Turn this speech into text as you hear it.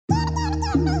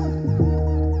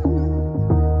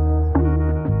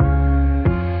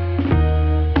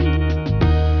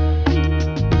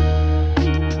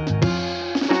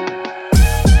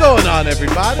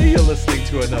everybody? You're listening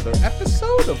to another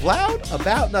episode of Loud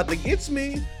About Nothing. It's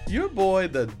me, your boy,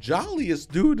 the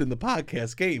jolliest dude in the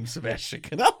podcast game, Sebastian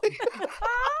Canelli.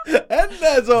 And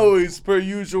as always, per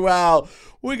usual,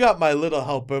 we got my little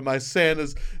helper, my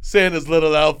Santa's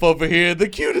little elf over here, the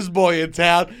cutest boy in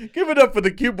town. Give it up for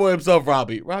the cute boy himself,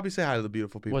 Robbie. Robbie, say hi to the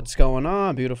beautiful people. What's going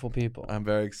on, beautiful people? I'm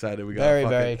very excited. We got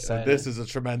very excited. This is a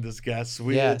tremendous guest.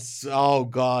 Yes. Oh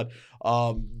God.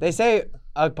 They say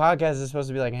a podcast is supposed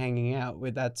to be like hanging out.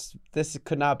 This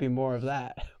could not be more of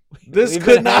that. This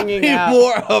could not be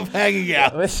more of hanging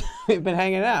out. We've been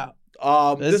hanging out.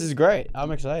 This is great.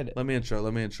 I'm excited. Let me intro.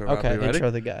 Okay, Robbie, ready?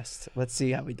 intro the guest. Let's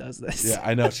see how he does this. Yeah,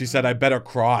 I know. She said I better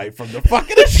cry from the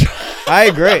fucking intro. I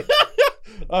agree.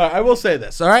 All right, I will say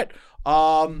this. All right.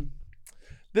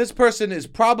 This person is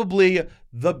probably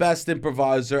the best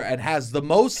improviser and has the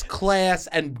most class.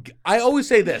 And I always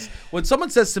say this when someone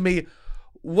says to me,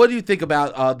 "What do you think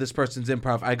about this person's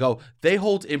improv?" I go, they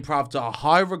hold improv to a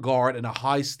high regard and a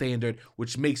high standard,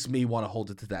 which makes me want to hold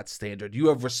it to that standard. You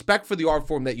have respect for the art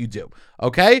form that you do,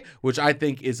 okay? Which I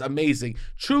think is amazing.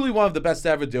 Truly one of the best to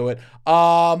ever do it.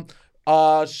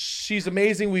 She's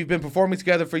amazing. We've been performing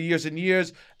together for years and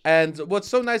years. And what's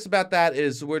so nice about that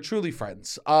is we're truly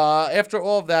friends. After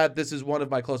all of that, this is one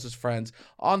of my closest friends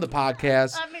on the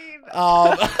podcast.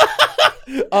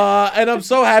 And I'm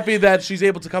so happy that she's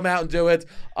able to come out and do it.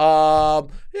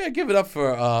 Yeah, give it up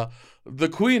for the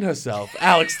queen herself,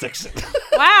 Alex Dixon.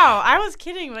 Wow, I was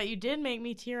kidding, but you did make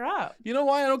me tear up. You know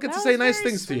why? I don't get That to say was nice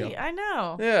very things sweet. to you. I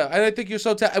know. Yeah, and I think you're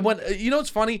so you know what's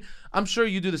funny? I'm sure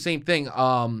you do the same thing.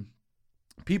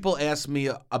 People ask me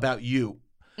about you.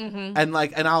 Mm-hmm.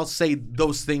 And I'll say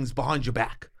those things behind your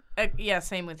back. Yeah,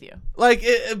 same with you.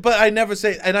 But I never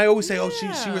say, and I always say, Yeah. oh,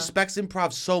 she respects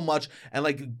improv so much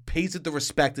and pays it the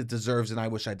respect it deserves, and I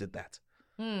wish I did that.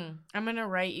 I'm going to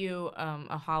write you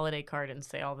a holiday card and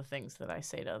say all the things that I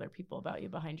say to other people about you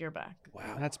behind your back.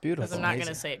 Wow. That's beautiful. Because I'm not going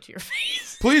to say it to your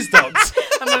face. Please don't.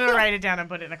 I'm going to write it down and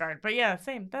put it in a card. But yeah,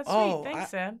 same. That's sweet.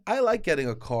 Thanks, Ed. I like getting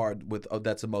a card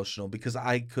that's emotional because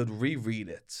I could reread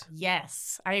it.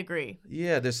 Yes, I agree.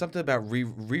 Yeah, there's something about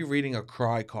rereading a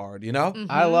cry card, you know?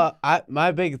 Mm-hmm.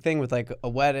 My big thing with like a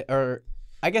wedding, or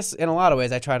I guess in a lot of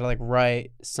ways, I try to like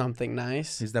write something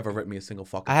nice. He's never written me a single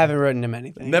fucking I haven't written him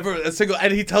anything. Never a single,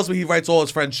 and he tells me he writes all his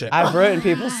friend shit. I've written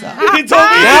people's stuff. He told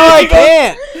me Now I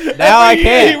can't. Now I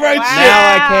can't. He writes shit. Now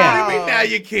I What can't. do you mean now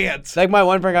you can't? Like my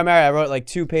one friend got married, I wrote like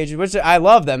 2 pages, which I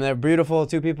love them. They're beautiful,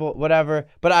 2 people, whatever.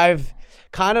 But I've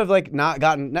kind of like not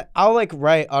gotten. I'll like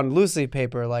write on loose leaf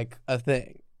paper like a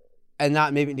thing, and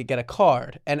not maybe to get a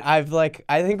card. And I've like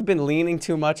I think been leaning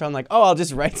too much on like, oh, I'll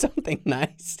just write something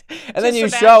nice, and then you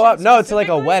show up. No, to like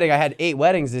a wedding. I had 8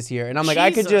 weddings this year, and I'm like, I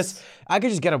could just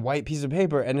get a white piece of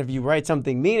paper, and if you write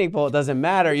something meaningful, it doesn't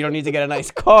matter. You don't need to get a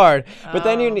nice card. But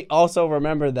then you also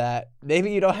remember that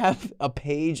maybe you don't have a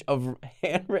page of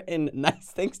handwritten nice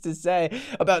things to say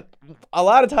about a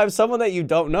lot of times someone that you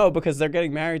don't know because they're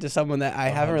getting married to someone that I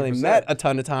haven't really met a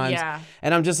ton of times. Yeah.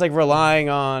 And I'm just like relying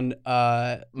on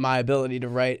my ability to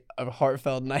write a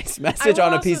heartfelt, nice message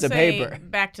on a piece of paper.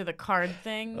 Back to the card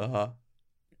thing.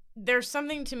 There's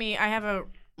something to me. I have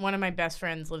one of my best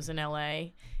friends lives in LA.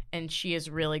 And she is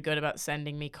really good about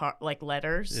sending me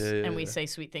letters, and we say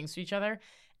sweet things to each other.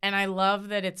 And I love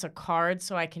that it's a card,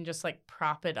 so I can just like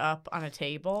prop it up on a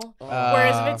table.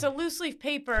 Whereas if it's a loose leaf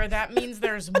paper, that means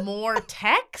there's more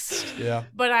text. Yeah.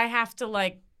 But I have to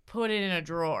like put it in a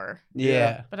drawer.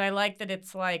 Yeah. But I like that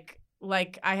it's like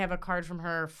I have a card from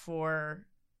her for.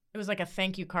 It was like a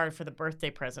thank you card for the birthday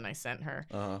present I sent her.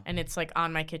 And it's like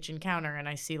on my kitchen counter, and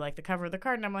I see like the cover of the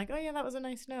card, and I'm like, oh yeah, that was a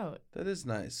nice note. That is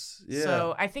nice. Yeah.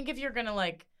 So I think if you're going to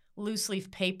like loose leaf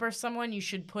paper someone, you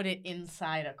should put it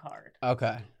inside a card.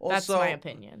 Okay. That's my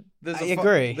opinion. I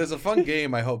agree. There's a fun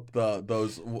game I hope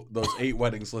those 8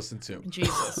 weddings listen to.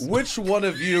 Jesus. Which one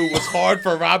of you was hard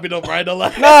for Robbie to write a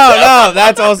letter? No,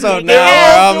 that's also now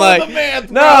where I'm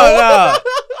like, no.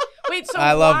 Wait, so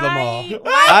I love them all.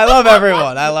 I love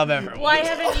everyone. Why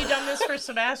haven't you done this for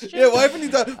Sebastian? Yeah, why haven't you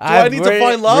done? Do I need to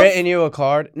find love? Written you a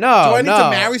card? No. Do I need to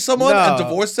marry someone and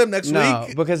divorce them next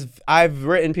week? Because I've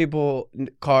written people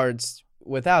cards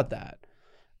without that.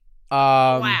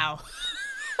 Wow.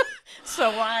 So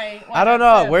why I don't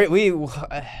know.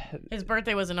 His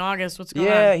birthday was in August. What's going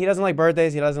on? Yeah, he doesn't like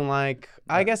birthdays. He doesn't like.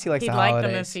 I guess he likes the holidays. He'd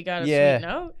like them if he got a sweet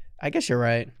note. I guess you're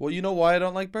right. Well, you know why I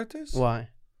don't like birthdays? Why?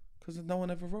 Because no one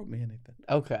ever wrote me anything.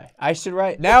 Okay, I should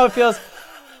write. Now it feels.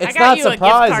 It's I got not you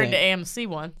surprising. a gift card to AMC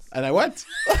once. And I went.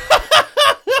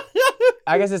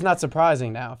 I guess it's not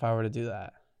surprising now if I were to do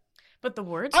that. But the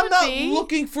words I'm would not be...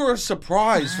 looking for a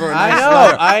surprise for a nice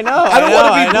letter. I know. I don't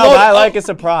want to be blown but I up. like a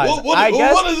surprise.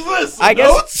 What is this? I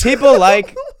guess Notes? people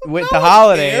like with the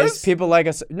holidays. cares? People like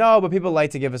but people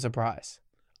like to give a surprise.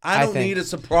 I don't think. need a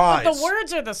surprise. But the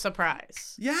words are the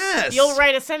surprise. Yes. You'll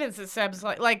write a sentence that says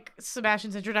like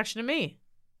Sebastian's introduction to me.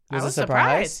 Was I a was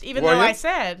surprise? surprised, even Were though you? I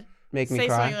said Make me say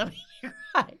cry. something that made me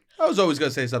cry. I was always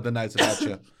gonna say something nice about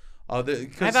you.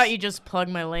 I thought you just plugged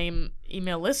my lame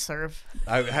email listserv.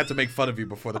 I had to make fun of you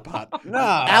before the pod. No.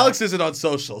 Alex isn't on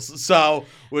socials, so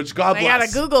which God I bless. got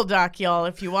a Google Doc, y'all.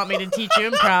 If you want me to teach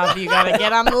you improv, you gotta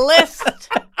get on the list.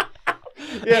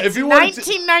 Yeah, if you want.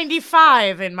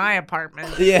 1995 in my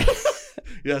apartment. Yeah.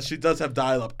 Yeah, she does have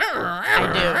dial-up.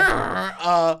 I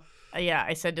do. Yeah,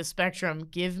 I said to Spectrum,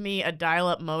 give me a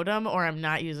dial-up modem or I'm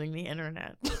not using the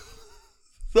internet.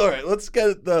 All right, let's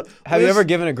get the. Have you ever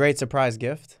given a great surprise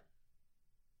gift?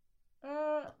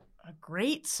 A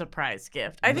great surprise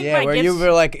gift. I think Yeah, my where gifts... you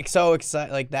were like so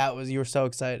excited, like you were so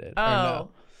excited. or Oh, no?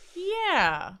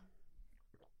 yeah.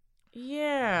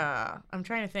 Yeah. I'm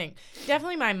trying to think.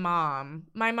 Definitely my mom.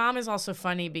 My mom is also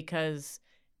funny because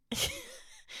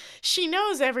she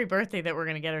knows every birthday that we're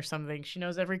going to get her something. She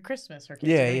knows every Christmas her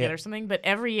kids are going to get her something. But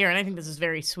every year, and I think this is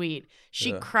very sweet,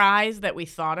 she cries that we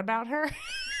thought about her.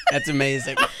 That's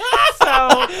amazing. So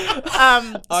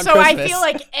I Christmas. feel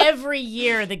like every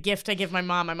year the gift I give my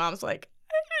mom's like,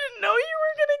 I didn't know you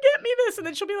were going to get me this. And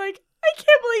then she'll be like, I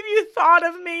can't believe you thought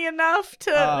of me enough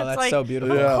to. Oh, it's that's like, so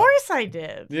beautiful. Yeah. Of course I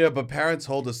did. Yeah, but parents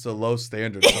hold us to low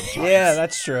standards sometimes. Yeah,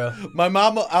 that's true. My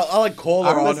mom, I'll like call her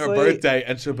on her Honestly- birthday,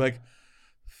 and she'll be like,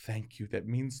 "Thank you. That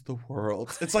means the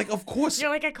world." It's like, of course.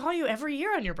 You're like, I call you every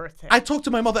year on your birthday. I talk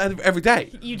to my mother every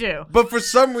day. You do. But for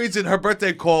some reason, her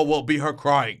birthday call will be her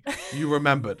crying. You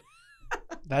remembered.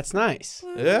 That's nice.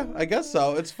 Yeah, I guess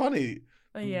so. It's funny.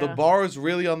 Yeah. The bar is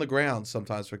really on the ground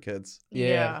sometimes for kids.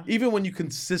 Yeah. Even when you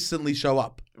consistently show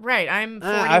up. Right. I'm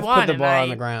 41. I've put the and bar on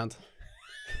the ground.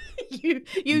 You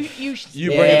You bring it to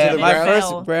Yeah, the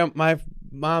my ground? my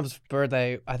mom's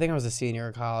birthday. I think I was a senior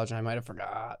in college, and I might have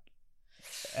forgot,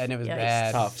 and it was Yikes.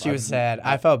 bad. Tough. She was sad.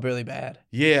 I felt really bad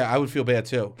Yeah, I would feel bad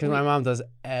too. because my mom does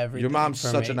everything. Your mom's for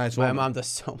such me. a nice My woman. mom does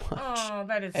so much, Oh,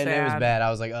 that is and sad. it was bad. I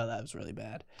was like, oh, that was really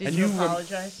bad. Did And you you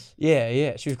apologize?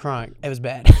 Yeah, she was crying. It was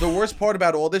bad. The worst part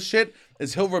about all this shit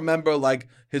is he'll remember like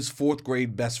his 4th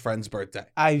grade best friend's birthday.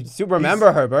 I do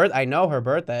remember her birth. I know her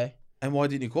birthday. And why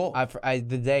didn't you call?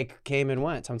 The day came and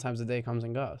went. Sometimes the day comes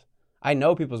and goes. I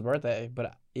know people's birthday,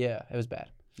 but yeah, it was bad.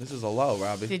 This is a low,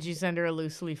 Robbie. Did you send her a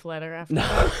loose leaf letter after No.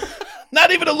 that?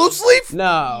 Not even a loose leaf?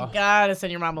 No. You gotta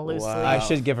send your mom a loose Wow. leaf. I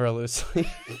should give her a loose leaf.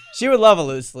 She would love a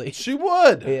loose leaf. She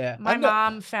would. Yeah. My I'm not-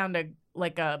 mom found a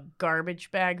garbage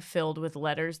bag filled with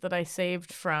letters that I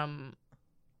saved from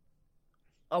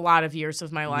a lot of years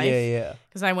of my life. Yeah.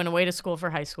 Because I went away to school for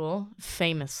high school,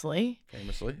 famously.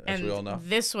 Famously, as And we all know.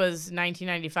 this was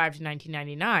 1995 to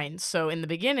 1999. So in the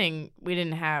beginning, we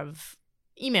didn't have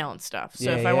email and stuff.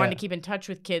 So Yeah, if I wanted yeah. to keep in touch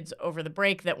with kids over the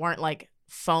break that weren't like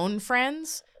phone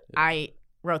friends, I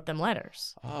wrote them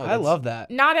letters. Oh, I that's- love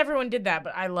that. Not everyone did that,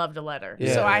 but I loved a letter.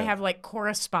 Yeah. So I Yeah. have like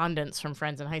correspondence from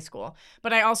friends in high school.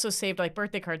 But I also saved like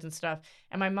birthday cards and stuff.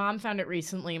 And my mom found it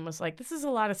recently and was like, this is a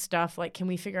lot of stuff. Like, can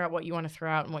we figure out what you want to throw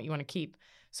out and what you want to keep?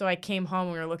 So I came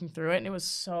home, we were looking through it, and it was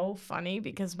so funny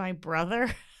because my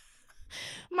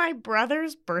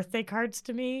brother's birthday cards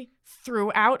to me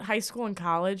throughout high school and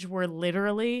college were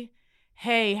literally,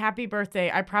 hey, happy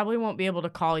birthday. I probably won't be able to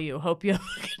call you. Hope you have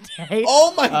a good day.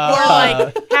 Oh my Or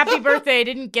god. like, happy birthday. I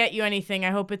didn't get you anything.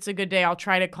 I hope it's a good day. I'll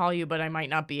try to call you, but I might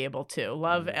not be able to.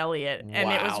 Love, Elliot.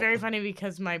 And it was Wow. very funny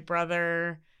because my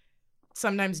brother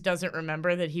sometimes doesn't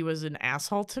remember that he was an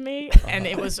asshole to me. And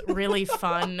it was really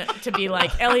fun to be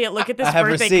like, Elliot, look at this I have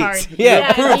birthday receipts. card.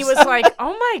 Yeah, And he was like,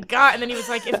 oh my God. And then he was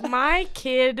like, if my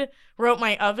kid wrote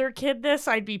my other kid this,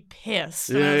 I'd be pissed.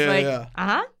 And I was like,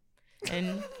 uh-huh.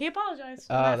 And he apologized.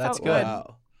 and Oh, that that's felt good.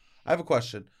 Wow. I have a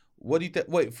question. What do you think?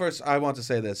 Wait, first I want to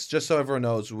say this, just so everyone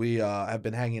knows, we have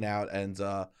been hanging out, and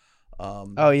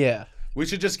Oh yeah. we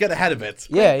should just get ahead of it.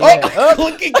 Yeah. Oh,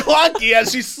 clinky clonky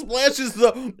as she splashes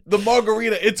the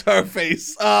margarita into her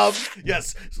face.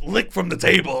 Yes, lick from the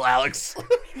table, Alex.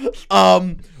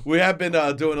 We have been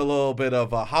doing a little bit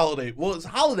of holiday. Well, it's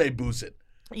holiday boozing.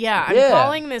 Yeah, I'm Yeah.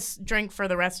 calling this drink for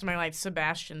the rest of my life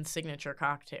Sebastian's signature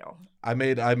cocktail. I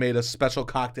made a special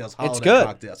cocktails, holiday good.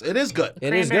 cocktails. It is good.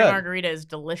 It is Cranberry good. margarita is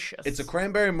delicious. It's a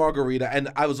cranberry margarita, and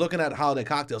I was looking at holiday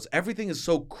cocktails. Everything is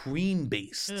so cream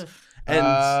based. Ugh, And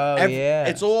Oh, yeah.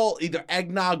 it's all either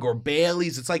eggnog or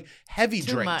Bailey's. It's like heavy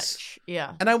too drinks. much.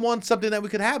 Yeah. And I want something that we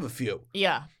could have a few.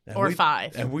 Yeah. And Or we-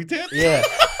 5. And we did. Yeah.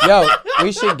 Yo,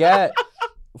 we should get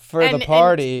for And- the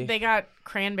party. and they got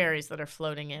cranberries that are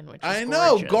floating in, which is I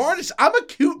know, gorgeous. garnish. I'm a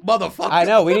cute motherfucker. I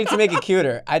know. We need to make it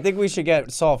cuter. I think we should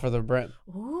get salt for the brim.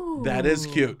 Ooh. That is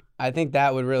cute. I think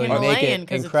that would really make Himalayan, it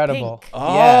 'cause it's incredible. pink.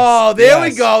 Oh, there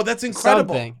we go. That's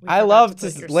incredible. Something. We I forgot love put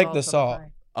to your lick salt the on salt.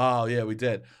 pie. Oh, yeah, we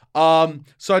did.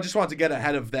 So I just wanted to get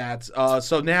ahead of that.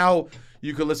 So now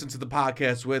you can listen to the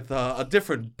podcast with a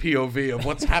different POV of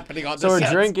what's happening on So the we're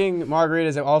set. drinking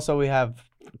margaritas, and also we have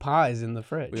pies in the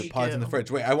fridge. We have pies in the fridge.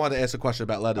 Wait, I want to ask a question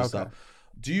about letters, Okay. though.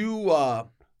 Do you,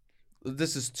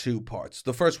 this is 2 parts.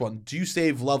 The first one, do you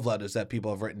save love letters that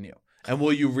people have written you? And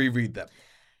will you reread them?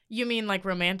 You mean like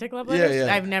romantic love Yeah, letters?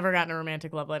 yeah. I've never gotten a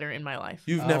romantic love letter in my life.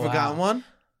 You've Oh, never wow. gotten one?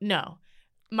 No.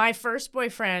 My first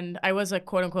boyfriend, I was a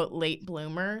quote unquote late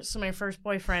bloomer. So my first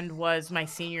boyfriend was my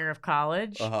senior of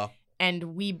college. Uh-huh.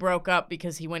 And we broke up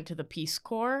because he went to the Peace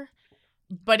Corps.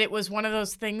 But it was one of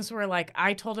those things where, like,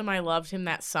 I told him I loved him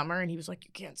that summer, and he was like,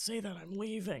 "You can't say that, I'm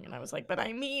leaving." And I was like, "But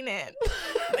I mean it.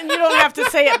 And you don't have to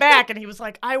say it back." And he was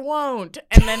like, "I won't."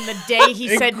 And then the day he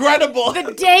said, Incredible.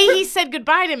 the day he said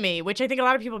goodbye to me, which I think a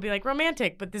lot of people would be like,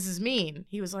 romantic, but this is mean.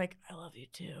 He was like, "I love you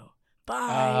too.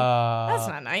 Bye." That's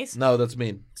not nice. No, that's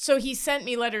mean. So he sent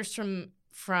me letters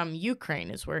from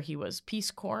Ukraine, is where he was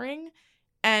Peace Corpsing.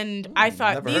 And I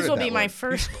thought, Never heard these of will that be my word.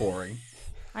 first. Peace Corpsing.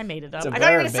 I made it up. It's a I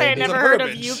thought you were going verb, to say I baby. never It's a heard of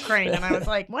verbiage. Ukraine. And I was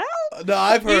like, well, No,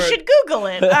 I've heard. you should Google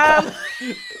it.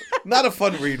 Not a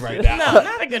fun read right now. No,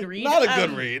 not a good read. Not a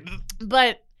good read.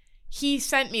 But he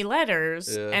sent me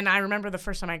letters. Yeah. And I remember the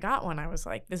first time I got one, I was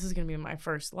like, this is going to be my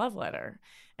first love letter.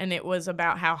 And it was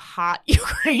about how hot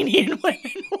Ukrainian women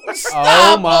were.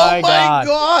 Oh my God.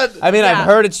 God. I mean, Yeah. I've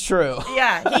heard it's true.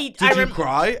 Yeah. Did you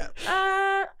cry?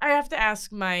 I have to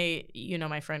ask my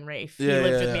friend Rafe. Yeah, he lived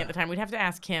yeah, with me yeah. at the time. We'd have to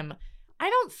ask him. I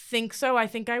don't think so. I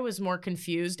think I was more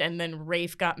confused, and then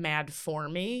Rafe got mad for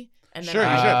me, and then Sure, you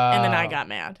should. and then I got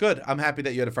mad. Good. I'm happy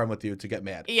that you had a friend with you to get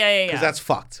mad. Yeah. Because that's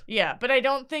fucked. Yeah, but I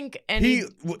don't think any. He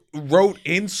wrote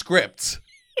in script.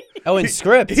 Oh, in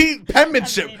script. He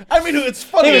penmanship. I mean, it's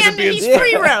funny as it being he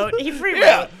free wrote. He free wrote.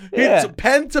 Yeah. Yeah. He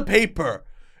pen to paper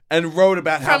and wrote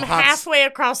about how From hot. halfway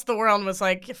across the world and was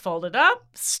like, fold it up,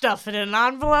 stuff it in an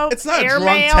envelope. It's not a drunk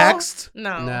airmail. text.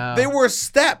 No. No. They were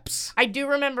steps. I do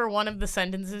remember one of the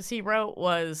sentences he wrote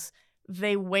was,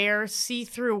 "They wear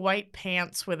see-through white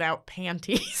pants without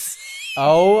panties."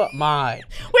 Oh my.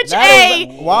 Which That is-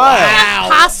 why?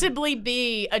 can't possibly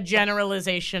be a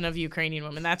generalization of Ukrainian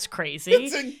women. That's crazy.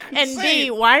 It's And B,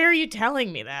 why are you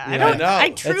telling me that? Yeah. I don't. I know. I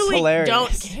It's truly hilarious.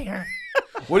 don't care.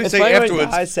 What do you It's say funny when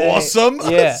afterwards? guys say- Awesome.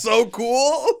 Yeah. So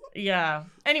cool. Yeah.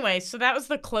 Anyway, so that was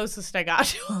the closest I got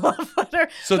to a love letter.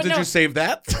 So But did no- you save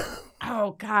that?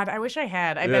 Oh God, I wish I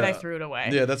had. I bet I Yeah. threw it away.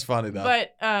 Yeah, that's funny though.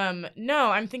 But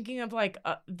no, I'm thinking of like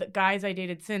the guys I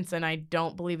dated since, and I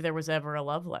don't believe there was ever a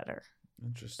love letter.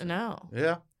 Interesting. No,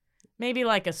 Yeah. maybe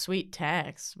like a sweet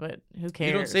text, but who cares?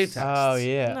 You don't save texts. Oh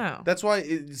yeah. No. That's why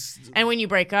it's. And when you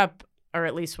break up, or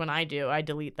at least when I do, I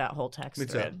delete that whole text Me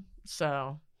too. thread.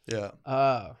 So, Yeah.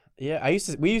 Yeah.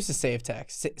 We used to save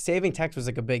text. Saving text was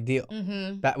like a big deal.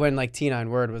 Back when like T9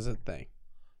 Word was a thing.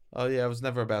 Oh yeah, I was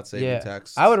never about saving Yeah.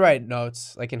 texts. I would write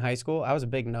notes like in high school. I was a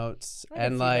big notes I can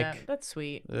and see like. that. That's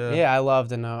sweet. Yeah, I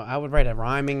loved a note. I would write a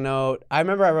rhyming note. I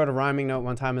remember I wrote a rhyming note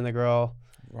one time, and the girl,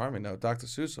 Rhyming note, Dr.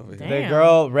 Seuss over here. Damn. the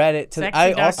girl read it to. Sexy I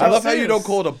Dr. also. I love how you Seuss. don't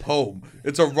call it a poem.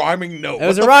 It's a rhyming note. It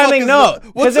was What a the fuck rhyming is note,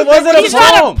 that? What's 'cause it the wasn't a difference? He's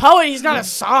not a poem. poet. He's not a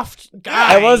soft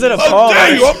guy. It wasn't a How poem.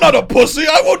 dare you? I'm not a pussy.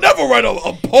 I will never write a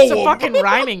poem. It's a fucking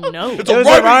rhyming note. It's It was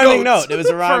a rhyming note. It was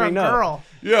a for a rhyming note. girl.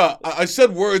 Yeah, I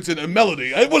said words in a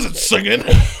melody. I wasn't singing.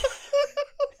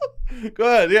 Go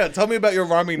ahead. Yeah, tell me about your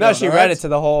rhyming note. No, she all read right? it to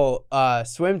the whole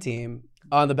swim team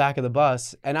on the back of the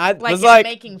bus, and I Like, was in like,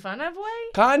 making fun of way?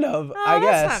 kind of, Oh, I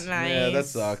guess. That's not nice. Yeah, that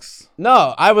sucks.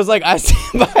 No, I was like, I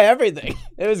stand by everything.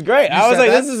 It was great. I was said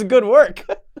like, that? this is good work.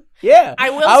 Yeah, I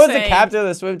will I was say- the captain of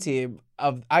the swim team.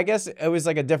 I guess it was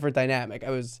like a different dynamic.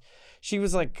 She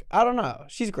was like, I don't know.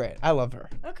 She's great. I love her.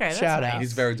 Okay, that's Shout nice. out.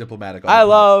 He's very diplomatic. I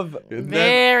love.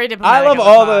 Very I diplomatic. love on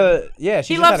all pod. the. Yeah,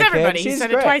 she He just loves had a kid. everybody. He She's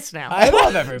said great. it twice now. I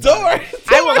love everybody. Don't worry.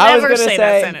 I will I was never gonna say say-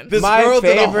 that sentence. This My girl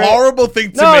favorite- did a horrible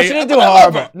thing to No, me. she didn't but do I love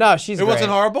horrible. her. No, she's It great. wasn't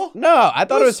horrible? No, I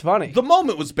thought it was funny. The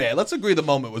moment was bad. Let's agree the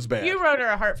moment was bad. You wrote her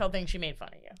a heartfelt thing. She made fun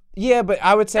of you. Yeah, but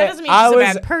I would say That doesn't mean I she's was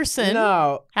a bad person.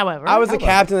 No, However, I was the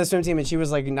captain of the swim team, and she was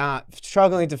like not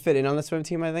struggling to fit in on the swim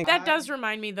team. I think That does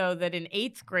remind me, though, that in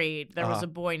 8th grade, there Uh-huh. was a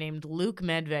boy named Luke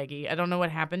Medvegi. I don't know what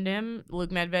happened to him.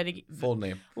 Luke Medvegi. Full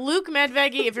name. Luke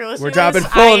Medvegi, if you're listening we're to dropping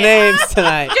this, full names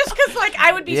tonight. Just because, like,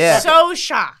 I would be Yeah. so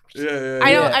shocked. Yeah.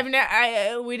 I don't.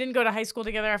 Yeah. We didn't go to high school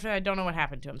together after that. I don't know what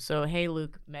happened to him. So, hey,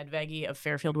 Luke Medvegi of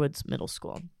Fairfield Woods Middle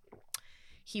School.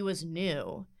 He was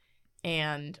new,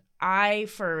 and I,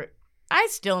 for I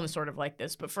still am sort of like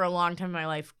this, but for a long time in my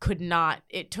life,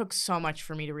 it took so much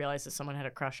for me to realize that someone had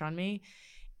a crush on me.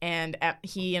 And I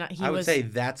would say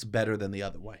that's better than the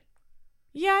other way.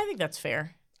 Yeah, I think that's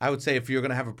fair. I would say if you're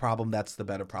going to have a problem, that's the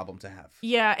better problem to have.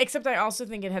 Yeah, except I also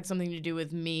think it had something to do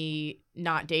with me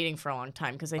not dating for a long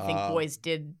time because I think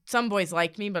some boys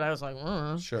liked me, but I was like,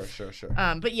 Sure.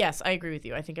 But yes, I agree with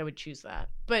you. I think I would choose that.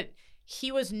 But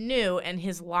he was new and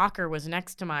his locker was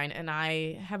next to mine, and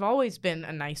I have always been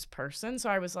a nice person.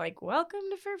 So I was like, welcome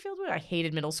to Fairfield Wood. I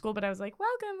hated middle school, but I was like,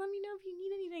 welcome. Let me know if you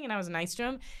need anything. And I was nice to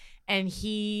him. And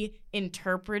he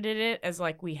interpreted it as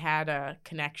like we had a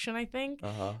connection, I think.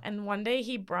 And one day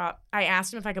I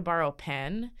asked him if I could borrow a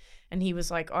pen. And he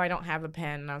was like, oh, I don't have a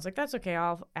pen. And I was like, that's okay.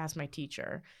 I'll ask my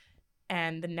teacher.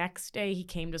 And the next day he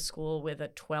came to school with a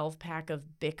 12-pack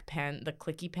of Bic pen, the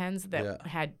clicky pens that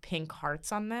had pink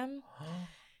hearts on them.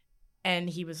 And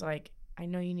he was like, I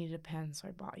know you needed a pen, so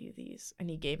I bought you these. And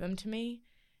he gave them to me.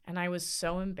 And I was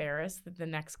so embarrassed that the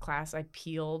next class I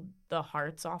peeled the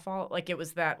hearts off it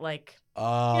was that like it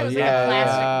was like a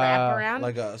plastic wraparound,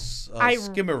 like a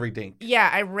skimmery dink. Yeah,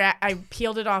 I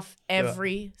peeled it off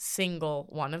every single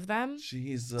one of them.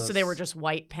 Jesus. So they were just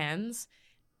white pens.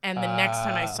 And the next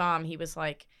time I saw him, he was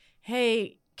like,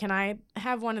 "Hey, can I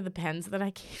have one of the pens that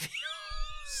I gave you?"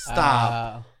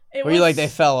 Stop. Were you like they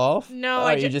fell off? No,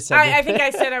 I just said I think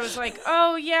I said I was like,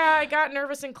 oh yeah, I got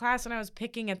nervous in class and I was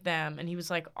picking at them, and he was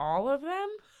like, all of them?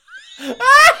 It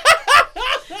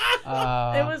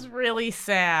was really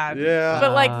sad. Yeah.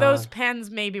 But like those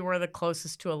pens maybe were the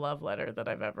closest to a love letter that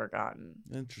I've ever gotten.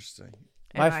 Interesting.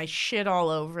 And I shit all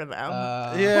over them.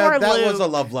 Yeah, that was a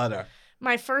love letter.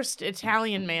 My first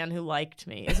Italian man who liked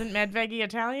me. Isn't Medveghi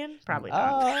Italian? Probably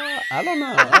not. I don't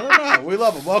know. We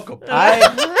love him. Welcome. I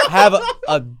have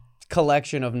a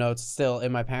collection of notes still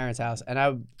in my parents' house, and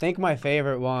I think my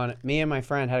favorite one, me and my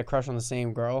friend had a crush on the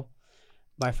same girl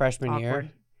my freshman year.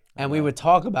 And we would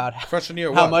talk about freshman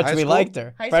year, how much we school? liked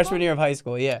her. High Freshman school? year of high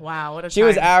school, yeah. Wow, what a She time.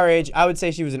 was our age. I would say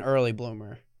she was an early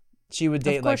bloomer. She would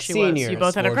date like seniors. You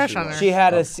both had a crush on her. She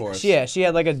had she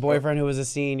had like a boyfriend who was a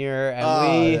senior,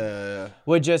 and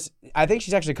would just. I think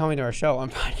she's actually coming to our show on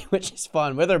Friday, which is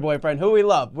fun, with her boyfriend, who we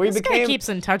love. This guy keeps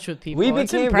in touch with people. We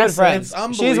became good friends.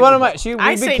 She's one of my. We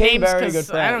became very good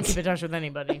friends. I don't keep in touch with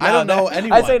anybody. I don't know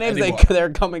anyone. I say names they're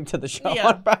coming to the show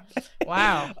on Friday.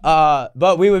 Wow.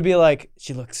 But we would be like,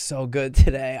 she looks so good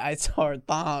today. I saw her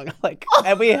thong. Like,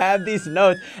 and we had these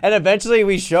notes, and eventually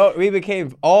we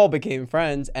became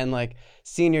friends, and like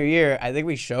senior year, I think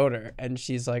we showed her, and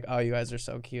she's like, "Oh, you guys are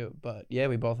so cute." But yeah,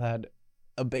 we both had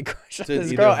a big crush on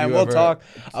this girl, and we'll talk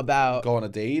about go on a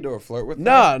date or flirt with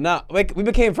her. No, like we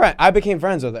became friends. I became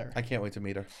friends with her. I can't wait to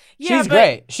meet her. Yeah, she's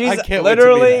great. She's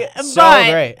literally so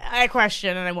great. I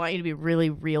question, and I want you to be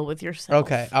really real with yourself.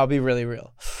 Okay, I'll be really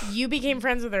real. You became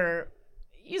friends with her.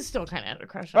 You still kind of had a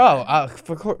crush on her.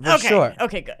 For sure.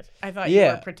 Okay, good. I thought you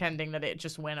were pretending that it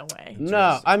just went away.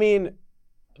 No, I mean,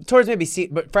 towards maybe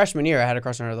but freshman year, I had a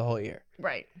crush on her the whole year.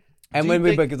 Right. And when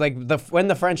when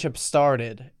the friendship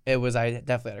started, I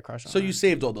definitely had a crush on her. So you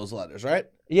saved all those letters, right?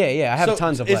 Yeah, I have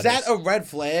tons of letters. Is that a red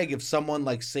flag if someone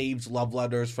like saves love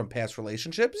letters from past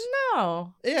relationships?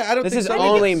 No. Yeah, I don't think so. This is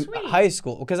only high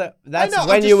school, because that's when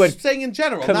I'm you would saying in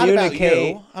general, communicate. Not about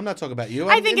you. I'm not talking about you.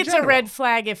 I think it's a red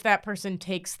flag if that person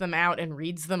takes them out and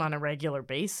reads them on a regular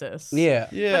basis. Yeah.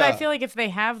 But I feel like if they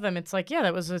have them, it's like, yeah,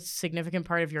 that was a significant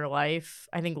part of your life.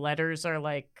 I think letters are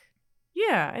like,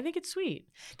 yeah, I think it's sweet.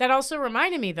 That also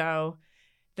reminded me, though,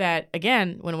 that,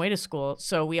 again, went away to school,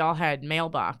 so we all had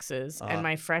mailboxes, and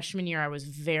my freshman year I was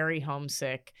very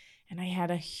homesick, and I had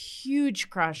a huge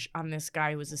crush on this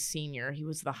guy who was a senior. He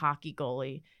was the hockey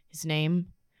goalie. His name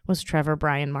was Trevor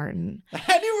Brian Martin.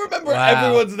 How do you remember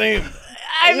everyone's name?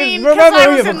 I mean, because I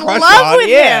was in love with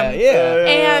him.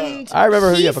 And I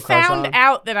remember who you have a crush on. He found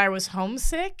out that I was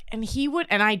homesick, and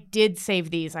and I did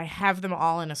save these. I have them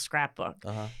all in a scrapbook.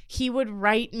 He would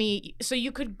write me. So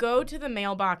you could go to the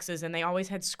mailboxes, and they always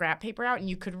had scrap paper out, and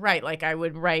you could write. Like I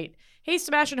would write, "Hey,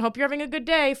 Sebastian, hope you're having a good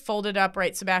day." Fold it up,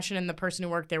 write Sebastian, and the person who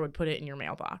worked there would put it in your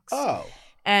mailbox. Oh.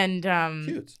 And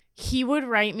cute. He would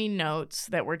write me notes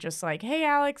that were just like, "Hey,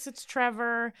 Alex, it's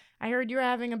Trevor. I heard you're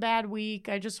having a bad week.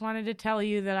 I just wanted to tell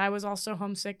you that I was also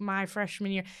homesick my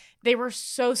freshman year." They were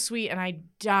so sweet, and I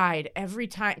died every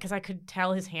time because I could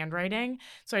tell his handwriting.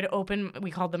 So I'd open, we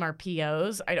called them our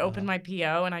POs. I'd open my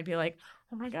PO, and I'd be like,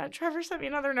 "Oh my God, Trevor sent me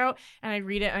another note." And I'd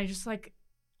read it, and I just like,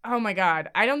 oh my God,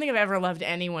 I don't think I've ever loved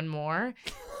anyone more.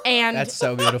 And that's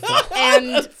so beautiful. And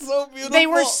that's so beautiful. They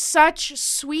were such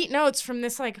sweet notes from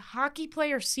this like hockey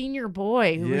player senior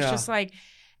boy who was just like,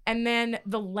 And then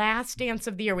the last dance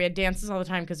of the year, we had dances all the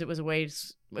time because it was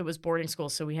boarding school,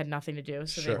 so we had nothing to do.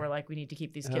 So they were like, we need to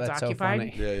keep these kids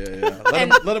occupied. So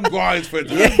yeah. Let them grind for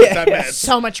 10 minutes.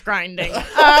 So much grinding.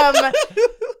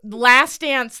 Last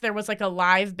dance, there was like a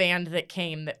live band that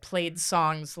came that played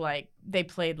songs like they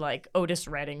played like Otis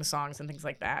Redding songs and things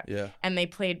like that. Yeah. And they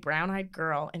played Brown Eyed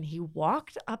Girl, and he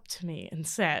walked up to me and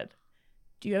said,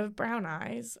 "Do you have brown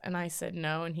eyes?" And I said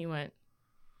no, and he went,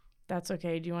 "That's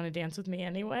okay. Do you want to dance with me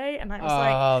anyway?" And I was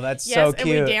like, "Oh, that's yes. so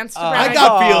cute." And we danced to Brown I Eyed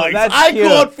got Girl. feelings. I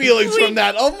got feelings from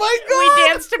that. Oh my god. We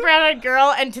danced to Brown Eyed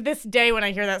Girl, and to this day, when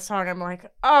I hear that song, I'm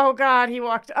like, "Oh God, he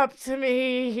walked up to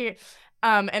me."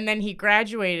 And then he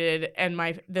graduated, and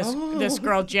this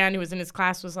girl Jen, who was in his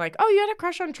class, was like, "Oh, you had a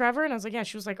crush on Trevor?" And I was like, "Yeah."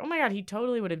 She was like, "Oh my God, he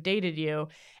totally would have dated you."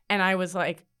 And I was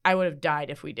like, "I would have died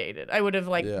if we dated. I would have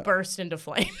burst into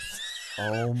flames."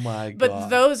 Oh my god! But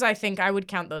those, I think, I would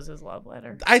count those as love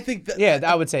letter. I think that. Yeah,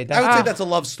 I would say that. I would say that's a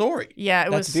love story. Yeah,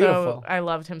 it was beautiful. so. I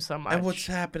loved him so much. And what's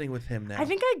happening with him now? I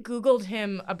think I Googled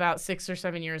him about 6 or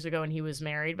 7 years ago, and he was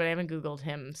married, but I haven't Googled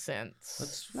him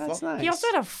since. That's nice. He also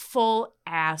had a full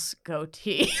ass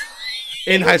goatee.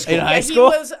 In high school. In high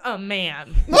school? He was a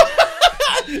man.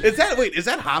 Is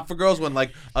that hot for girls when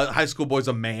like a high school boy's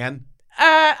a man?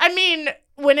 I mean,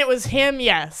 when it was him,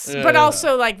 yes. Yeah, but yeah.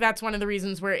 also, like, that's one of the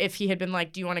reasons where if he had been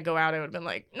like, "Do you want to go out?" I would have been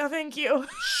like, "No, thank you."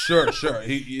 Sure.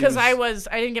 Because I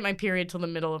didn't get my period till the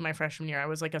middle of my freshman year. I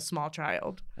was like a small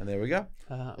child. And there we go.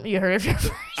 You heard of your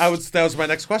That was my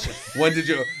next question. When did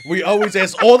you? We always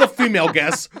ask all the female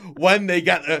guests when they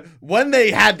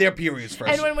had their periods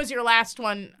first. And when was your last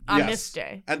one on this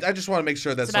day? And I just want to make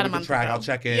sure that so we can track. I'll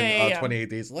check in 28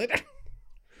 days later.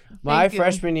 My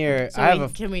freshman year, So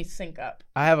can we sync up?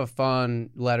 I have a fun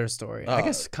letter story. I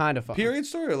guess kind of fun. Period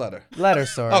story or letter? Letter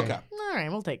story. Okay. All right,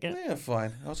 we'll take it. Yeah,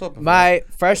 fine. I was hoping. My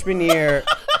freshman year.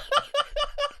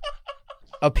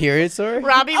 A period story?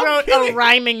 Robbie wrote a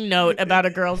rhyming note about a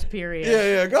girl's period.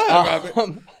 Yeah. Go ahead,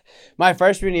 Robbie. My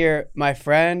freshman year, my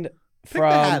friend Pick the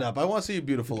hat up. I want to see you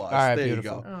beautiful eyes. All right, there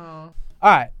beautiful. you go. Oh.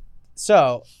 All right.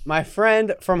 So my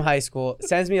friend from high school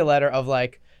sends me a letter of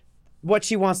like what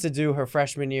she wants to do her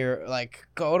freshman year, like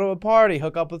go to a party,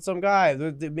 hook up with some guy,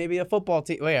 maybe a football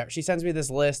team. Wait, she sends me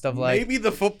this list of like maybe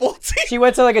the football team. She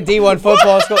went to like a D1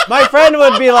 football school. My friend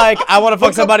would be like, "I want to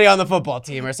fuck somebody on the football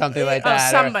team" or something like that.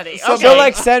 Somebody. She'll Okay.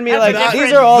 like send me like That's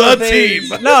these are all the the things.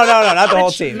 team. No, not the whole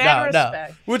team. Mad No.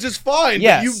 respect. Which is fine.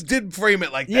 Yes. But you did frame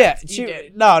it like that. Yeah, You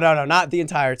did. no, not the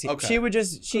entire team. Okay.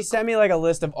 She sent me like a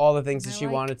list of all the things that she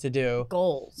like wanted to do.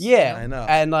 Goals. Yeah, I know.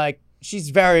 And like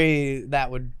she's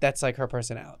that's like her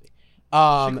personality.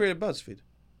 She created BuzzFeed.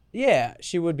 Yeah,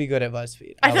 she would be good at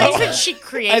BuzzFeed. I thought you said she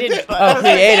created.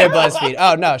 Created BuzzFeed.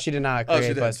 Oh no, she did not Oh, create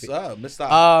she did. BuzzFeed. Oh, missed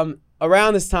out.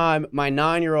 Around this time, my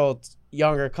 9-year-old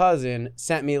younger cousin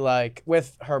sent me like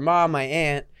with her mom, my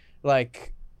aunt,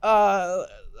 like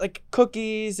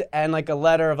cookies and like a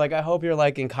letter of like, "I hope you're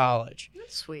like in college."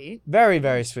 That's sweet. Very,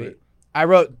 very sweet. I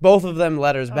wrote both of them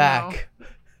letters back.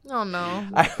 Oh no.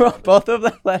 I wrote both of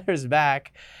the letters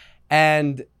back,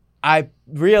 and I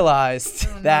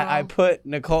realized that I put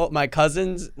my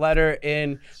cousin's letter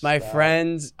in my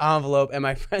friend's envelope, and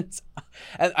my friend's,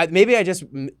 maybe I just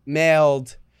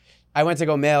mailed. I went to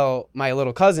go mail my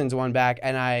little cousin's one back,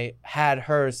 and I had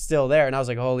hers still there, and I was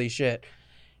like, "Holy shit!"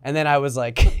 And then I was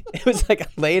like, it was like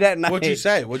late at night. What'd you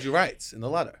say? What'd you write in the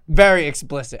letter? Very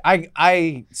explicit.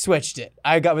 I switched it.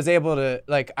 I was able to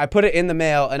I put it in the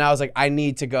mail, and I was like, I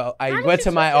need to go. I went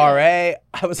to my RA.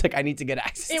 I was like, I need to get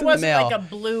access to the mail. It wasn't like a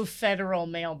blue federal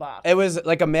mailbox. It was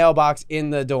like a mailbox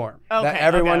in the dorm that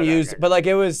everyone used, but like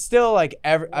it was still like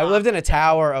I lived in a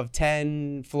tower of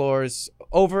 10 floors.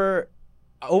 Over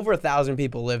 1,000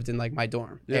 people lived in like my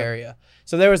dorm area,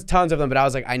 so there was tons of them. But I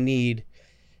was like, I need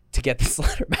to get this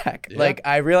letter back. Yeah. Like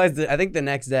I realized that I think the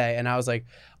next day, and I was like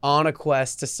on a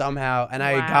quest to somehow, and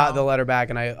I got the letter back,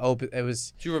 and I opened. It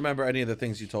was. Do you remember any of the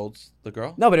things you told the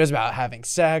girl? No, but it was about having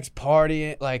sex,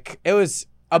 partying. Like it was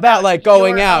about like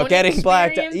going out, getting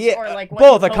blacked out. Yeah, or like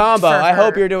both a combo. I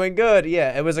hope you're doing good.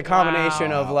 Yeah, it was a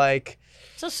combination of like.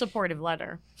 It's a supportive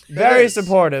letter. Very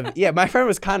supportive. Yeah, my friend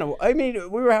was kind of. I mean,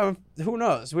 we were having. Who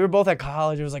knows? We were both at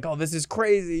college. It was like, oh, this is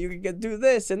crazy. You can do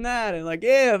this and that, and like,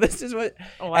 yeah, this is what.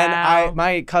 Wow. And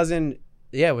my cousin,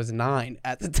 was 9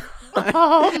 at the time.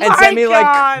 Oh and my sent me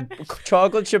God. like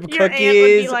chocolate chip Your cookies. aunt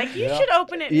would be like, you should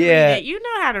open it and read it. You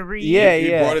know how to read. Yeah,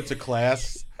 you brought it to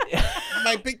class.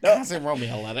 My big cousin wrote me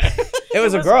a letter. It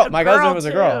was a girl. My cousin was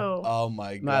a girl. Oh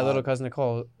my God. My little cousin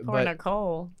Nicole. Poor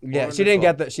Nicole. Yeah, she did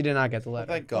not get the letter.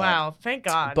 Thank God. Wow, thank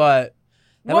God. But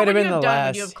That What might have would you been have the done? last.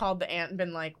 Would you have called the aunt and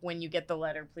been like, when you get the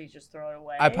letter, please just throw it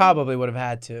away? I probably would have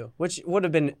had to, which would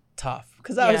have been tough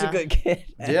because I was a Yeah. good kid.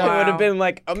 And Yeah. it would Wow. have been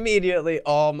like immediately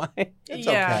all my. It's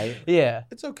Yeah. okay. Yeah,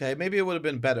 It's okay. Maybe it would have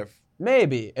been better.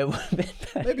 maybe it would have been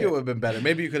better. Maybe it would have been better.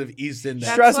 Maybe you could have eased in there.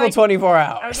 That's Stressful like- 24 I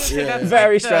was hours. gonna say, Yeah. that's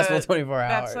Very like the- stressful 24 hours.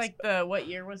 That's like the, what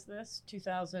year was this?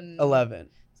 2000. 11.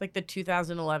 It's like the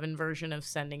 2011 version of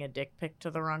sending a dick pic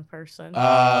to the wrong person.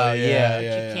 yeah, yeah, which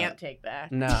yeah. you can't take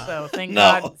back. No. So thank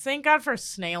No. God for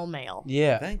snail mail.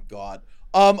 Yeah. Thank God.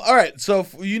 All right. So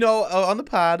on the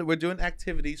pod, we're doing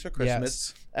activities for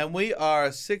Christmas, and we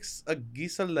are 6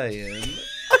 geese a laying.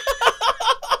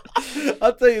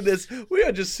 I'll tell you this: we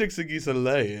are just 6 geese a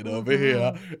laying over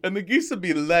here, and the geese will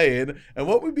be laying, and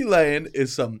what we be laying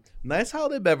is some nice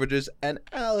holiday beverages. And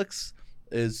Alex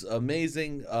is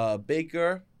amazing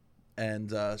baker, and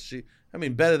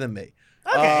better than me.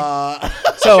 Okay.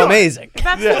 So amazing.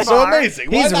 That's Yeah, the so bar.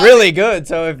 amazing. Why He's not? really good.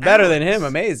 So if better than him, Alex.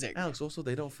 amazing. Alex. Also,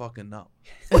 they don't fucking know.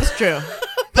 It's true.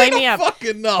 Play me up.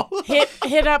 Fucking know.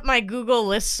 Hit up my Google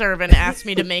listserv and ask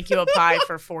me to make you a pie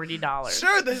for $40.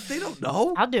 Sure, they don't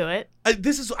know. I'll do it.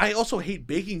 I also hate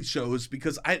baking shows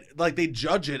because they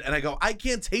judge it and I go, I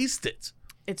can't taste it.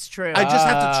 It's true. I just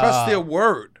have to trust their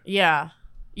word. Yeah.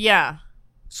 Yeah.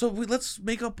 So let's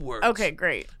make up words. Okay,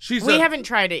 great. We We haven't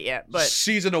tried it yet, but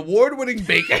she's an award-winning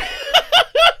baker.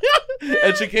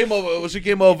 And she came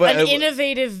over an and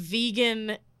innovative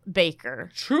vegan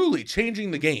baker. truly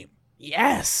changing the game.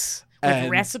 Yes. With And-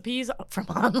 recipes from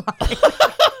online.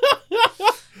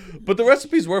 But the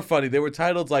recipes were funny. They were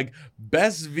titled like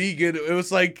best vegan. It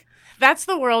was like That's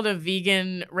the world of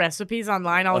vegan recipes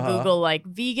online. I'll Google like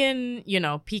vegan,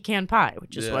 pecan pie,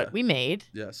 which is Yeah. what we made.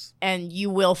 yes. And you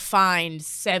will find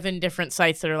 7 different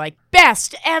sites that are like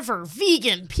best ever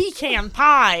vegan pecan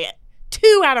pie,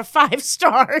 2 out of 5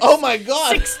 stars. Oh my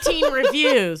god. 16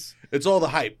 reviews. It's all the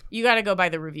hype. You got to go by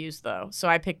the reviews though. So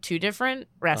I picked 2 different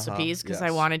recipes because I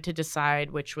yes. wanted to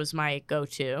decide which was my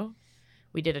go-to.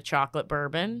 We did a chocolate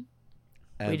bourbon.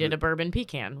 And We did a bourbon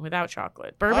pecan without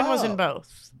chocolate. Bourbon was in Oh.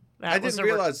 both. That I was didn't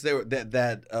realize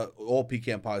that all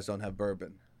pecan pies don't have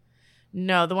bourbon.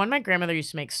 No, the one my grandmother used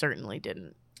to make certainly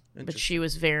didn't. But Interesting. she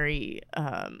was very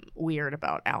weird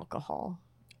about alcohol.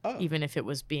 Oh, Even if it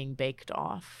was being baked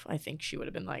off, I think she would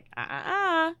have been like,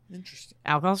 interesting.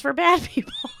 alcohol's for bad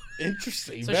people.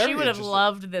 Interesting. So Very she would have interesting.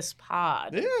 loved this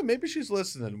pod. Yeah, maybe she's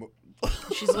listening.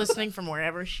 She's listening from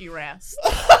wherever she rests,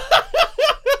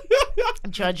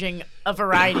 judging a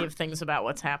variety of things about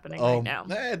what's happening right now.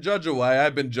 Judge away.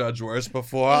 I've been judged worse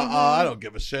before. I don't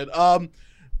give a shit.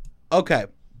 Okay.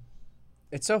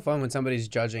 It's so fun when somebody's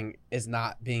judging is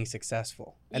not being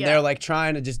successful. And Yeah. they're like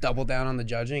trying to just double down on the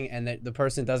judging and the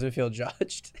person doesn't feel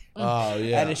judged. Oh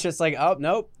yeah. And it's just like, oh,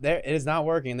 nope, it is not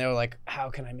working. They're like, how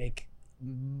can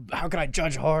I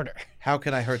judge harder? How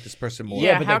can I hurt this person more?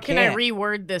 Yeah, Yeah, but how they can I can't.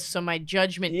 reword this so my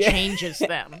judgment Yeah. changes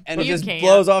them? And you it just can't.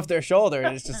 blows off their shoulder.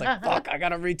 And it's just like, fuck, I got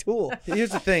to retool. Here's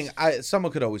the thing.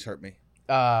 Someone could always hurt me.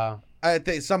 Uh, I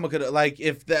think someone could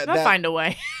if They'll that find a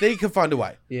way. they could find a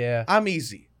way. yeah, I'm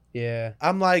easy. yeah.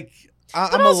 I'm like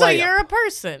But I'm also, a layup. you're a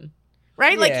person,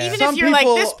 right? Like, Yeah. even Some if you're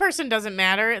people- like, this person doesn't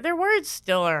matter, their words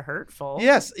still are hurtful.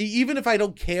 Yes, even if I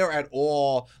don't care at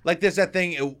all. Like there's that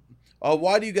thing.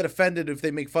 Why do you get offended if they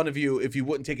make fun of you if you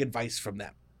wouldn't take advice from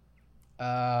them?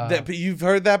 You've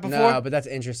heard that before? No, but that's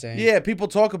interesting. Yeah, people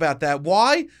talk about that.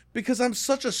 Why? Because I'm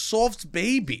such a soft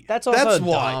baby. That's also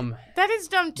why. dumb. That is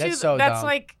dumb too. That's so That's dumb.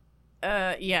 like,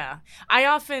 yeah. I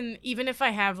often, even if I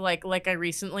have like I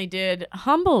recently did,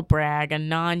 humble brag, a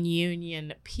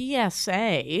non-union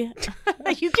PSA.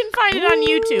 You can find it on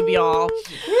YouTube, y'all.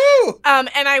 Woo! And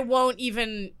I won't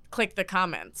even click the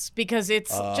comments because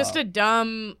it's just a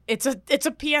dumb. It's a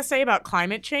PSA about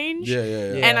climate change. Yeah.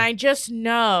 Yeah. And I just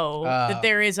know Uh. that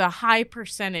there is a high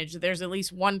percentage. There's at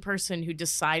least one person who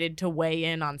decided to weigh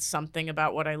in on something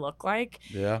about what I look like.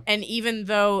 Yeah. And even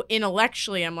though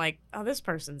intellectually I'm like, oh, this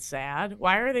person's sad.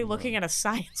 Why are they looking at a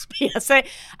science PSA?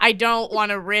 I don't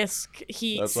want to risk That's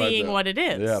what I seeing do. what it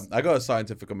is. Yeah. I go to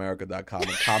scientificamerica.com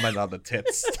and comment on the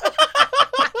tits.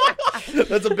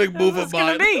 That's a big move of That's what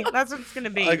it's mine. gonna be. That's what it's gonna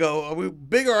be. I go, "Are we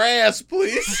bigger ass,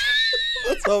 please?"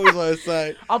 That's always what I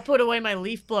say. I'll put away my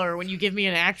leaf blower when you give me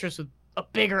an actress with a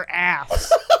bigger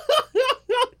ass.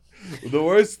 The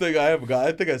worst thing I ever got,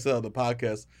 I think I said on the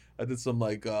podcast, I did some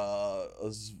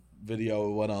video,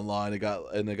 went online, it got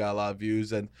a lot of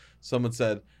views, and someone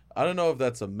said, I don't know if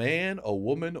that's a man, a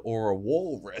woman, or a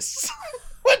walrus.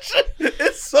 Which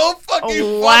It's so fucking funny.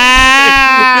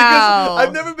 Wow. Because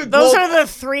I've never been Those called. are the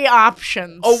three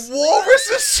options. A walrus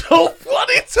is so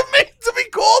funny to me to be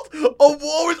called a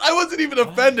walrus. I wasn't even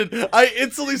offended. I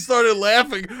instantly started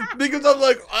laughing because I'm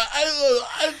like,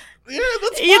 yeah,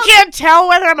 that's You funny. can't tell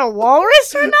whether I'm a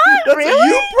walrus or not? That's Really? a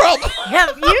you problem.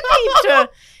 Yeah,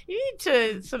 you need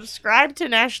to subscribe to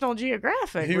National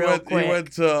Geographic He real quick.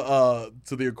 went to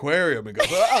the aquarium and goes,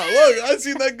 oh look, I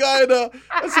seen that guy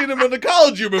I seen him in the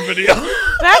college humor video.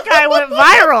 That guy went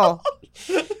viral.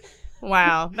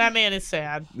 Wow, that man is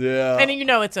sad. Yeah. And you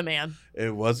know it's a man.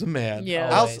 It was a man. Yeah.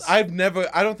 Always. I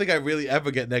don't think I really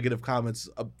ever get negative comments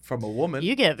from a woman.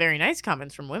 You get very nice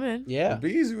comments from women. Yeah.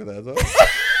 Be easy with that, though.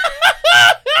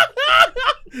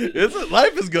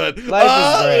 Life is good. Life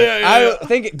is great. Yeah. I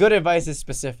think good advice is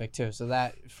specific too, so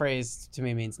that phrase to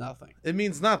me means nothing. It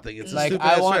means nothing. It's a Like stupid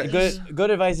I ass want phrase.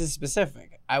 good advice is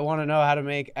specific. I want to know how to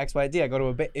make X, Y, Z. I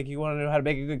go to if you want to know how to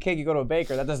make a good cake, you go to a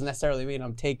baker. That doesn't necessarily mean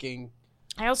I'm taking.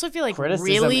 I also feel like Criticism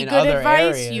really in good other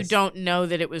advice, you areas. don't know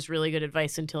that it was really good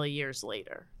advice until years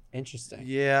later. Interesting.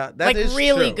 Yeah, that is like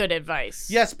really true. good advice.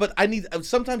 Yes, but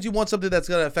sometimes you want something that's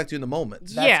gonna affect you in the moment.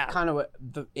 That's Yeah. kind of what.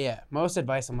 Most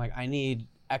advice, I'm like, I need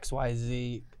X, Y,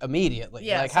 Z immediately.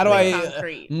 Yeah, like, how do I something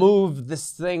concrete. move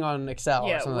this thing on Excel or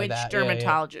Yeah, something which like that? Yeah, yeah.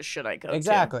 dermatologist should I go to?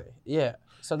 Exactly. Yeah.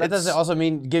 So that It's- doesn't also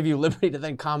mean give you liberty to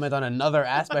then comment on another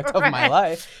aspect of my Right.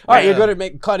 life. All right, you're Yeah. good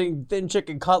at cutting thin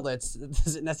chicken cutlets.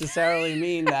 Does it necessarily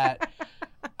mean that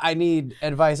I need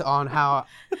advice on how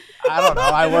I don't know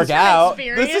I work out?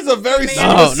 This is a very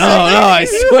No, no, I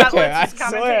swear, I Cutlets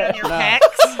commenting swear. on your No.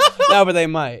 pecs. No, but they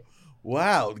might.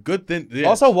 Wow, good thing. Yeah.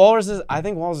 Also, walruses. I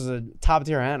think walrus is a top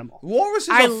tier animal. walruses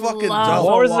I are fucking love dope.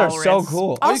 Walruses are so walrus.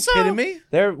 cool. Are Also- you kidding me?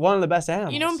 They're one of the best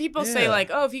animals. You know when people say Yeah. like,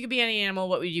 "Oh, if you could be any animal,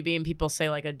 what would you be?" and people say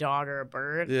like a dog or a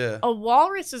bird. Yeah. A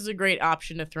walrus is a great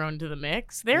option to throw into the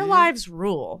mix. Their Yeah. lives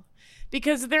rule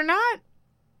because they're not.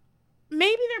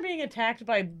 Maybe they're being attacked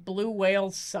by blue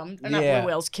whales. Not Yeah. blue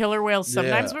whales, killer whales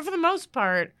sometimes, Yeah. but for the most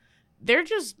part, they're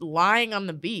just lying on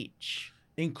the beach,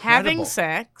 Incredible. having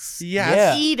sex, Yes.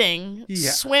 Yeah. eating,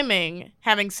 Yeah. swimming,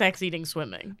 having sex, eating,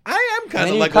 swimming. I am kind And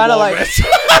of you like kinda a like- walrus.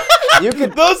 You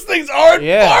could. Those things aren't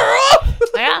Yeah. far off.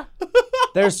 Yeah,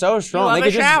 They're so strong. love they a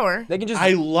can just. shower. They can just. I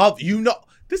love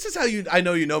This is how I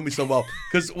know you know me so well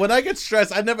because when I get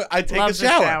stressed, I take loves a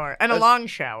shower. and a long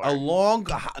shower. A long,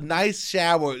 nice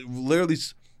shower. Literally,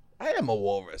 I am a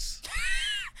walrus.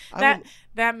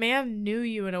 That man knew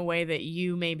you in a way that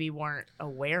you maybe weren't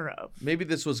aware of. Maybe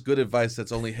this was good advice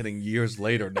that's only hitting years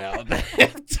later now.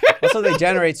 Also, they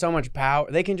generate so much power.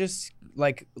 They can just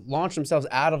like launch themselves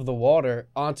out of the water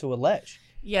onto a ledge.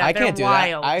 Yeah, I they're can't do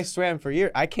wild. that. I swam for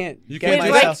years. I can't You get can't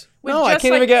do myself. that? With No, I just,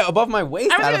 can't even like- get above my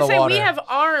waist I was out of gonna the say water. we have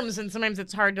arms, and sometimes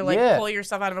it's hard to like Yeah. pull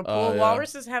yourself out of a pool. Oh, yeah.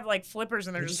 Walruses have like flippers,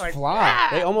 and they're They just just like fly. "Ah!"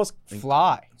 They almost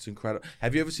fly. It's incredible.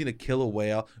 Have you ever seen a killer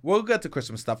whale? We'll get to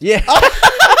Christmas stuff. Yeah.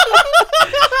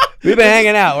 We've been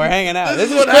hanging out. We're hanging out. This This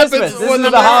is is what Christmas. happens This when is the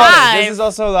the holiday. alive. This is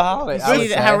also the holiday. I would See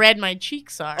say. how red my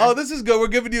cheeks are. Oh, this is good. We're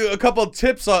giving you a couple of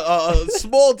tips on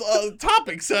small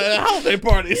topics, holiday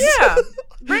parties. Yeah,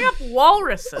 bring up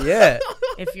walruses. Yeah.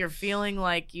 If you're feeling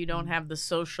like you don't have the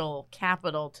social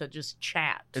capital to just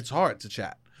chat, It's hard to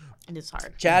chat. it is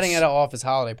hard. Chatting at an office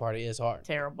holiday party is hard.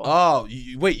 Terrible. Oh,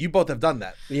 wait, you both have done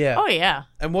that. Yeah. Oh yeah.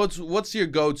 And what's your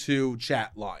go-to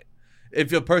chat line? If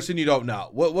you're a person you don't know,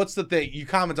 what's the thing? You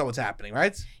comment on what's happening,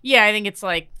 right? Yeah, I think it's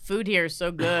like food here is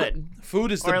so good.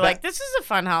 Food is the Or best. like this is a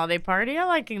fun holiday party. I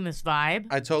liking this vibe.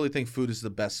 I totally think food is the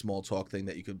best small talk thing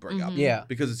that you could bring up. Mhm. Yeah.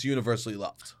 Because it's universally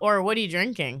loved. Or what are you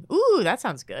drinking? Ooh, that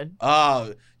sounds good.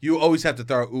 You always have to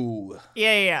throw ooh.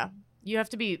 Yeah. You have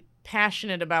to be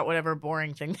passionate about whatever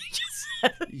boring thing they just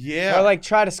said. Yeah. Or like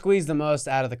try to squeeze the most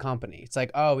out of the company. It's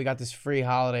like, oh, we got this free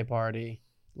holiday party.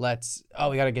 We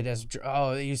gotta get this.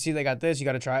 Oh, you see, they got this. You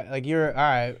gotta try. Like you're all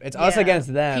right. It's us Yeah.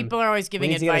 against them. People are always giving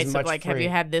need to get as advice much of like, have free. you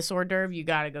had this hors d'oeuvre? You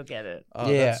gotta go get it. Oh,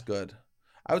 Yeah. that's good.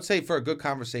 I would say for a good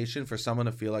conversation, for someone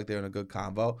to feel like they're in a good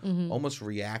convo, Mhm. almost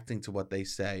reacting to what they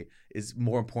say is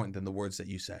more important than the words that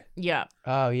you say. Yeah.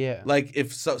 Oh yeah. Like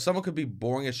if someone could be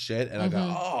boring as shit, and I go,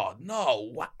 Mhm. "Oh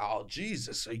no, wow,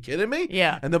 Jesus, are you kidding me?"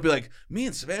 Yeah. And they'll be like, "Me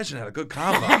and Sebastian had a good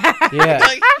convo." Yeah.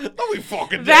 Like, no, we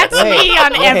fucking did. That's Wait, me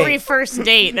on wait. every first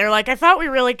date. They're like, I thought we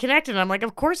really connected. And I'm like,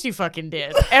 of course you fucking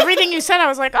did. Everything you said, I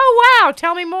was like, oh wow,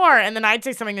 tell me more. And then I'd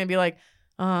say something and they'd be like,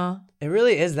 It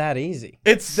really is that easy.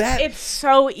 It's that. it's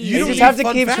so easy. You You don't just need have to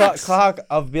fun keep facts. clock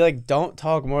of be like, don't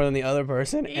talk more than the other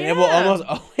person, and it will Yeah. almost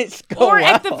always go Or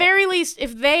well. at the very least,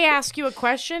 if they ask you a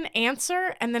question,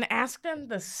 answer and then ask them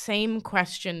the same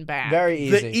question back. very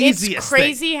The easy. easiest It's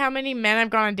crazy how many men I've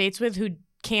gone on dates with who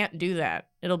can't do that.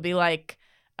 It'll be like,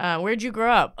 Where'd you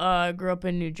grow up? I grew up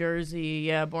in New Jersey.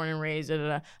 Yeah, born and raised. Da, da,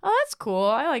 da. Oh, that's cool.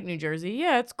 I like New Jersey.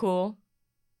 Yeah, it's cool.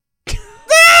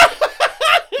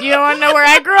 You don't want to know where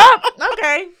I grew up?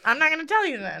 Okay, I'm not gonna tell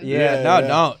you then. Yeah,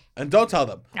 don't. And don't tell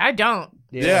them. I don't.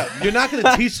 Yeah, you're not going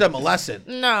to teach them a lesson.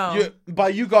 No. By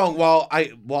you going,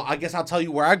 I guess I'll tell you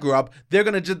where I grew up. They're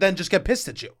going to then just get pissed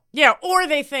at you. Yeah, or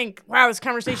they think, wow, this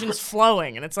conversation's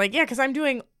flowing, and it's like, yeah, because I'm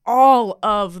doing all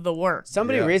of the work.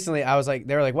 Somebody recently,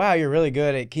 they were like, wow, you're really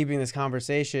good at keeping this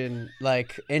conversation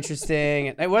like interesting.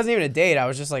 It wasn't even a date. I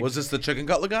was just like, was this the chicken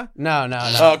cutlet guy? No.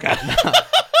 Oh, okay. No.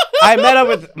 I met up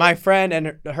with my friend,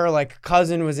 and her like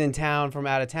cousin was in town from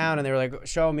out of town, and they were like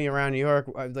showing me around New York.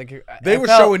 Like they were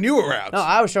showing you around. No,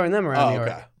 I was showing them around New York.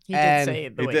 Okay. He did say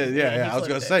it. He did, yeah. I was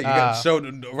gonna say you got showed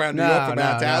around New York from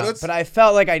out of town. But I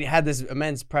felt like I had this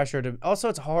immense pressure to. Also,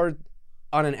 it's hard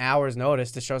on an hour's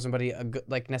notice to show somebody a good,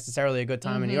 like necessarily a good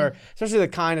time in New York, especially the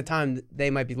kind of time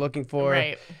they might be looking for.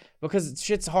 Right. Because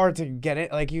shit's hard to get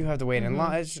it. Like you have to wait in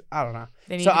line. I don't know.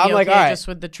 They need so to be I'm like, okay all right, just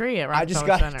with the tree at Rockefeller I just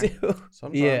got Center. to do.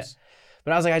 Sometimes. Yeah.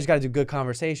 But I was like, I just got to do good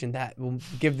conversation that will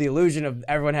give the illusion of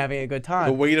everyone having a good time.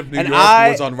 The weight of New And York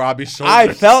was on Robbie's shoulders.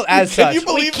 I felt as such. Can you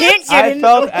believe We can't this? get I in,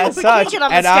 felt as we such, can't get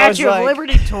on the and I was Statue of like-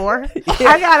 Liberty tour.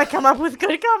 I gotta come up with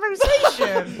good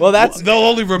conversation. Well, that's They'll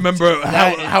only remember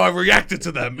how I reacted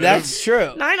to them. that's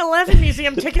true. 9/11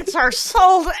 museum tickets are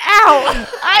sold out.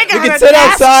 I gotta can sit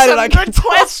ask outside some and I good can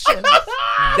questions.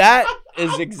 That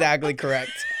is exactly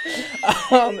correct.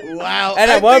 Wow.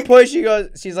 And at one point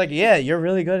she's like, yeah, you're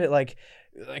really good at like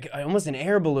almost an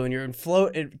air balloon. You're in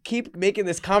float and keep making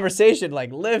this conversation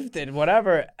like lift and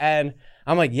whatever. And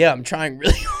I'm like, yeah, I'm trying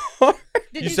really hard.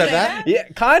 Did You you said say that? Yeah,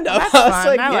 kind of. That's I was fun.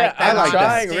 like, I yeah, like that I'm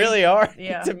trying honesty. really hard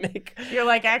Yeah. to make. You're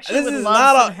like, actually, This would is love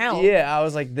not some help. Yeah, I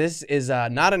was like, this is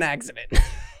not an accident.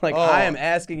 Like I am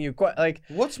asking you, like,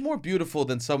 What's more beautiful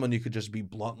than someone you could just be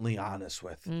bluntly honest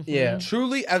with? yeah.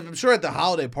 Truly, I'm sure at the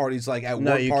holiday parties, like at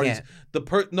No, work you parties,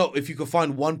 can't. if you could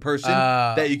find one person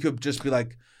that you could just be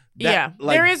like, Yeah,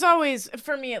 there is always,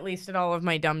 for me at least, at all of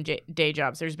my dumb day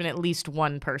jobs, there's been at least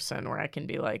one person where I can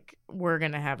be like, we're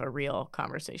going to have a real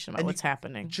conversation about what's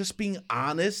happening. just being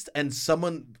honest and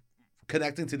someone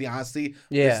connecting to the honesty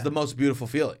Yeah. is the most beautiful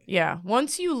feeling. Yeah,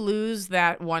 once you lose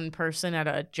that one person at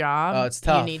a job, Oh, it's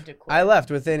tough. you need to quit. I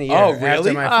left within a year. Oh, after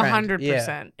really? my friend. 100%.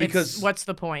 Yeah. Because- what's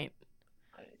the point?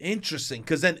 Interesting,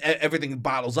 because then everything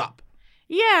bottles up.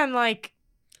 Yeah, and like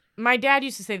my dad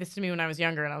used to say this to me when I was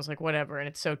younger, and I was like, whatever, and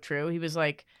it's so true. He was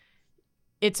like,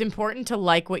 it's important to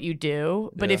like what you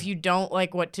do, but Yeah. if you don't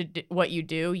like what you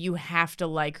do, you have to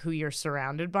like who you're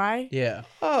surrounded by. Yeah.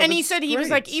 Oh, And he that's said, he was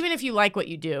great. like, even if you like what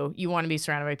you do, you want to be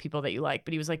surrounded by people that you like.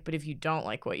 But he was like, but if you don't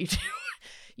like what you do,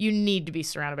 you need to be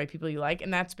surrounded by people you like.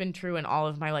 And that's been true in all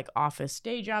of my like office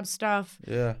day job stuff.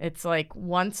 Yeah. It's like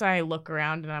once I look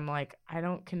around and I'm like, I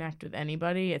don't connect with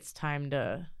anybody, it's time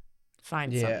to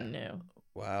find something new.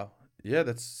 Wow. Yeah,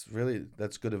 that's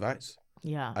good advice.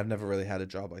 Yeah. I've never really had a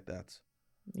job like that.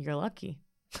 You're lucky.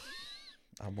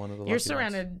 I'm one of the You're lucky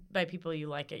surrounded by people you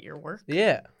like at your work.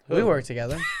 Yeah. We Who? work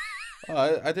together. ones. Oh,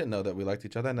 I didn't know that we liked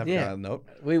each other. I never Yeah. got a note.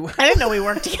 We I didn't know we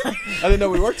worked together. I didn't know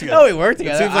we worked together. No, we work It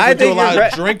together. seems like I we do a think lot you're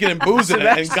of drinking and boozing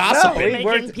and No, gossiping. we Making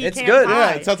worked. It's pecan good. pie.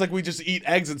 Yeah, it sounds like we just eat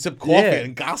eggs and sip coffee Yeah.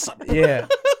 and gossip. Yeah.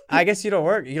 I guess you don't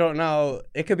work. You don't know.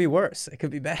 It could be worse. It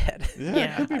could be bad.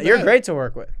 Yeah. it could be You're bad. great to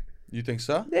work with. You think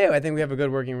so? Yeah, I think we have a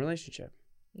good working relationship.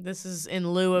 This is in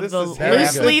lieu of This the is very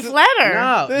loose good. leaf This is- letter.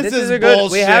 No, This this is is a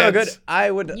good. We have a good. bullshit.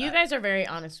 I would. You guys are very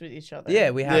honest with each other. Yeah,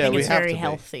 we have. I Yeah, think we it's have very to be.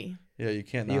 healthy. Yeah, you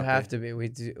can't. You not have be. to be. We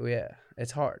do. Yeah,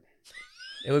 it's hard.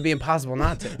 It would be impossible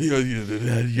not to. Yeah,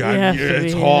 have to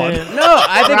it's be. hard. No,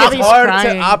 I think Robbie's it's hard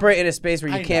crying. to operate in a space where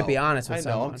you I can't know. be honest with I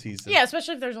know, someone. I'm teasing. Yeah,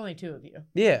 especially if there's only two of you.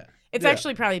 Yeah. It's Yeah.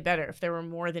 actually probably better if there were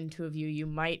more than two of you. You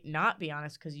might not be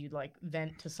honest because you'd like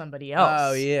vent to somebody else.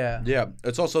 Oh yeah. Yeah,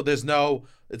 it's also it's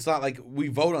not like we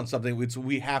vote on something.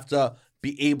 We have to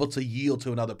be able to yield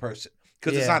to another person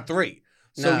because it's Yeah. not three.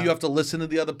 So No. you have to listen to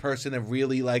the other person and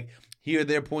really like hear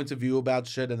their points of view about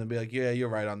shit and then be like, yeah, you're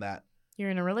right on that. You're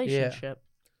in a relationship.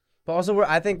 But also,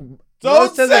 I think Don't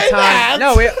most of the say time. that!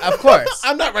 No, of course.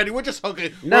 I'm not ready. We're just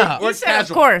hooking. No. we're You said, of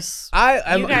casual. course.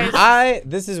 You guys-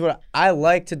 this is what I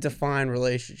like to define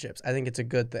relationships. I think it's a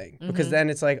good thing because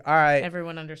then it's like, all right,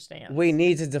 Everyone understands. we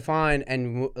need to define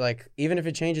and like even if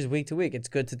it changes week to week, it's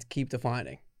good to keep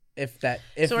defining. If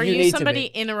So are you you need somebody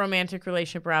to be. in a romantic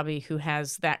relationship, Robbie, who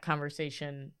has that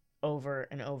conversation over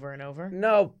and over and over?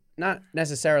 No, not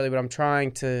necessarily, but I'm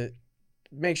trying to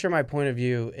make sure my point of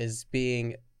view is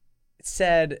being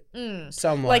said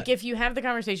somewhat. Like if you have the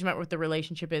conversation about what the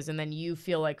relationship is and then you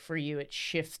feel like for you it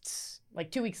shifts,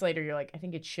 like 2 weeks later you're like, I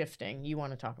think it's shifting. You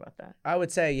want to talk about that. I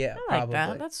would say, yeah, I like probably.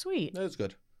 that. That's sweet. That's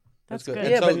good. That's good. good.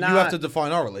 And Yeah, so but you not- have to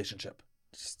define our relationship.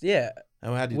 Yeah,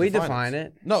 And how do you we define define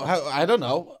it. No, I don't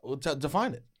know.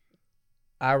 Define it.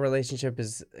 Our relationship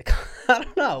is, I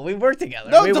don't know. We work together.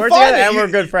 No, we work define together it. and we're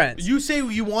good friends. You say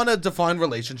you want to define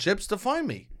relationships. Define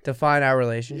me. Define our Yeah,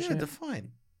 relationship.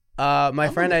 define. My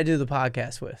friend I do the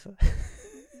podcast with.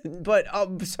 But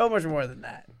so much more than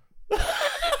that.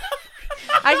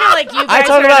 I feel like you guys I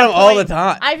talk are about at a him all the point-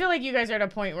 time. I feel like you guys are at a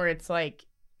point where it's like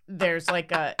there's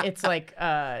like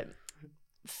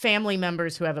family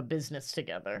members who have a business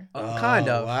together. Kind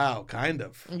Oh, of. Wow, kind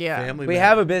of. Yeah. Family We man.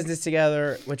 have a business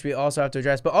together, which we also have to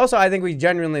address. But also, I think we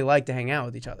genuinely like to hang out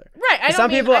with each other. Right. I don't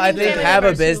Some mean- people, I mean think, family have a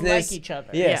members who business. like each other.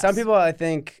 Yeah, Yes. some people, I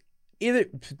think, either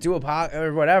do a pod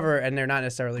or whatever, and they're not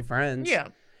necessarily friends. Yeah.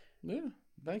 Yeah.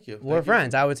 Thank you. We're Thank you.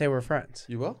 friends. I would say we're friends.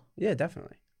 You will? Yeah,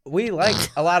 definitely. We like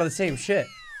a lot of the same shit.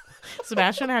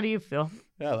 Sebastian, how do you feel?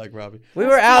 Yeah, I like Robbie. We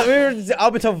were up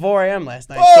until 4 a.m. last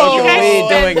night. Oh! You smoking guys weed,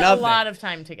 spend doing a nothing. lot of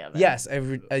time together. Yes,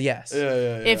 yes.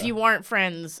 Yeah. If you weren't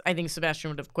friends, I think Sebastian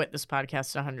would have quit this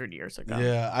podcast 100 years ago.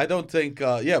 Yeah, I don't think.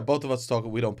 Both of us talk.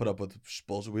 We don't put up with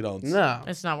bullshit. We don't. No.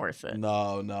 It's not worth it.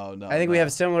 No. I think we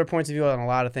have similar points of view on a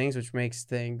lot of things, which makes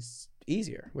things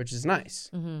easier, which is nice.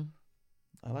 Mm-hmm.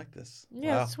 I like this.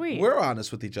 Yeah, sweet. We're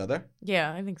honest with each other.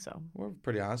 Yeah, I think so. We're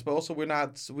pretty honest, but also we're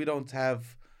not. We don't have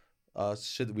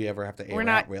shit that we ever have to air We're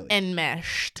not out, really.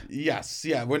 enmeshed. Yes.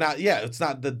 Yeah. We're not. Yeah. It's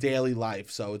not the daily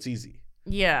life, so it's easy.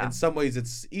 Yeah. In some ways,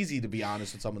 it's easy to be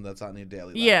honest with someone that's not in your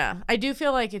daily life. Yeah. I do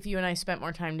feel like if you and I spent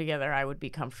more time together, I would be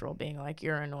comfortable being like,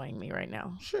 you're annoying me right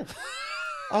now. Sure.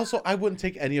 Also, I wouldn't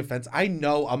take any offense. I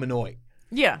know I'm annoying.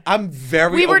 Yeah. I'm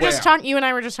very. We were aware. just talking, you and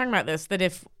I were just talking about this, that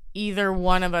if either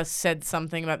one of us said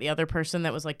something about the other person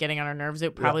that was like getting on our nerves,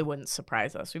 it probably wouldn't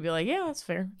surprise us. We'd be like, yeah, that's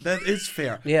fair. That is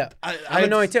fair. Yeah. I'm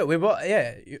annoying too. We both,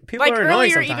 yeah. People Like are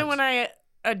annoying earlier, sometimes. even when I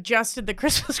adjusted the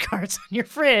Christmas cards on your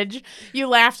fridge, you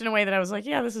laughed in a way that I was like,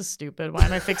 yeah, this is stupid. Why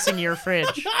am I fixing your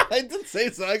fridge? I didn't say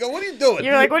so. I go, what are you doing?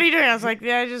 You're like, what are you doing? I was like,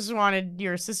 yeah, I just wanted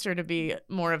your sister to be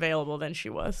more available than she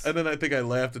was. And then I think I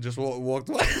laughed and just walked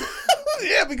away.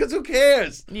 Yeah, because who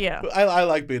cares? Yeah. I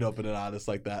like being open and honest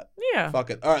like that. Yeah. Fuck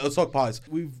it. All right, let's talk pies.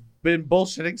 We've been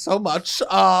bullshitting so much.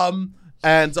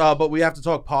 But we have to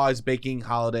talk pies, baking,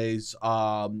 holidays.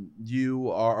 You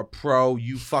are a pro.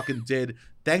 You fucking did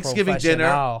Thanksgiving dinner.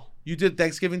 Professional. You did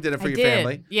Thanksgiving dinner for I your did.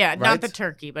 family. Yeah, right? not the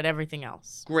turkey, but everything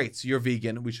else. Great. So you're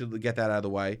vegan. We should get that out of the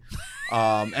way.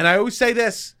 And I always say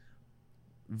this.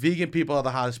 Vegan people are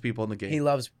the hottest people in the game. He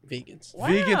loves vegans. Wow.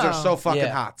 Vegans are so fucking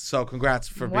Yeah. hot. So congrats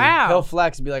for Wow. He'll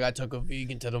flex and be like, I took a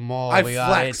vegan to the mall. I we got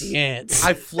flex. Auntie Ants.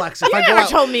 I flex. If You I go never out,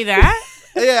 told me that.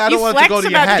 yeah, I don't You want it to flex go to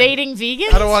your about head. dating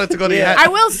vegans? I don't want it to go to your Yeah. head. I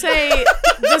will say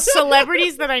the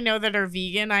celebrities that I know that are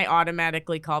vegan, I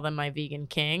automatically call them my vegan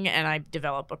king, and I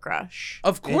develop a crush.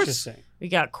 Of course. Interesting. We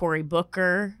got Cory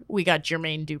Booker. We got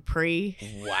Jermaine Dupri.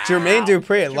 Wow. Jermaine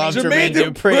Dupri. I love Jermaine Jermaine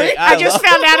Dupri? Dupri. I just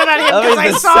found out about him That because was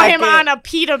I the saw him second- on a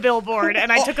PETA billboard,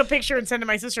 and I took a picture and sent to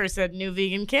my sister. I said, "New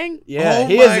vegan king." Yeah, Oh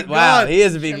he my is. Wow, God. he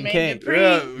is a vegan Jermaine king.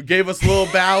 Dupri. Yeah, gave us a little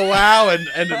bow wow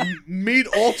and meat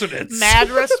alternates. Mad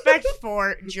respect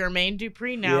for Jermaine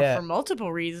Dupri now Yeah. for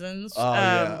multiple reasons. Oh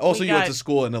yeah. Also, we you went got- to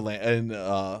school in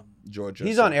Georgia.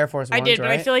 He's so- on Air Force I One. did, right?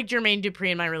 but I feel like Jermaine Dupri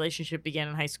and my relationship began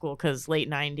in high school because late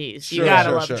 '90s. Sure, You gotta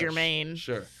sure, love sure. Jermaine.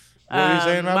 Sure. What were you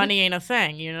saying, Robbie? Money ain't a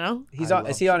thing, you know. he's I on.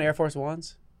 love Is he on Air Force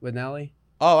Ones with Nelly?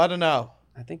 Oh, I don't know.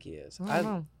 I think he is. I don't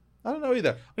know. I don't know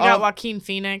either. We got Joaquin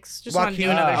Phoenix. Just want to do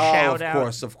another shout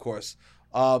out. Of course.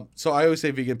 So I always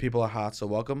say vegan people are hot. So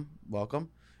welcome.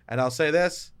 And I'll say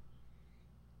this.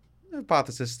 The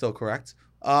hypothesis is still correct.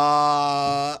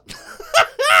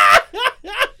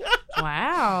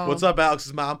 Wow. What's up,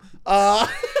 Alex's mom? So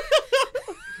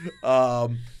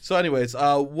anyways,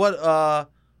 what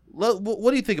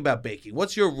do you think about baking?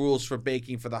 What's your rules for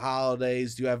baking for the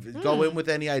holidays? Do you have go in with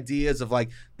any ideas of like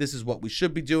this is what we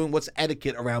should be doing? What's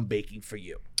etiquette around baking for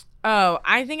you? Oh,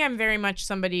 I think I'm very much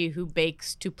somebody who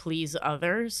bakes to please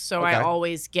others. So I Okay.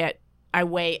 always get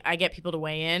people to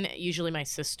weigh in, usually my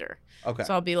sister. Okay.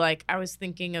 So I'll be like, I was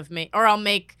thinking of I'll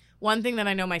make one thing that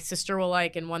I know my sister will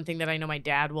like and one thing that I know my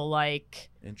dad will like.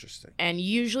 Interesting. And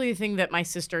usually the thing that my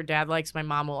sister or dad likes, my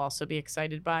mom will also be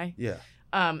excited by. Yeah.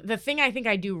 The thing I think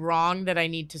I do wrong that I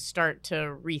need to start to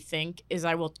rethink is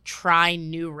I will try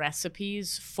new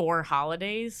recipes for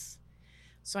holidays.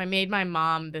 So I made my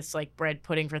mom this like bread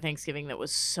pudding for Thanksgiving that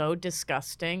was so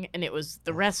disgusting, and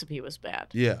the recipe was bad.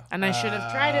 Yeah. And I should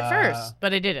have tried it first,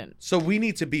 but I didn't. So we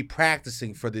need to be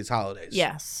practicing for these holidays.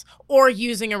 Yes. Or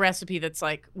using a recipe that's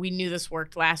like, we knew this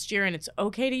worked last year and it's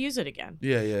okay to use it again.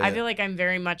 Yeah. I feel like I'm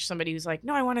very much somebody who's like,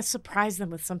 no, I want to surprise them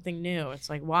with something new. It's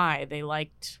like, why? They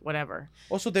liked whatever.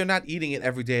 Also, they're not eating it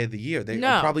every day of the year. They're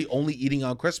No. probably only eating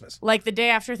on Christmas. Like the day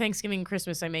after Thanksgiving and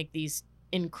Christmas, I make these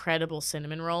incredible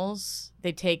cinnamon rolls.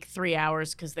 They take 3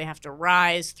 hours because they have to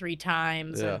rise 3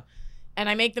 times. Yeah. And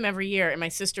I make them every year. And my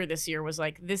sister this year was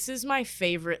like, this is my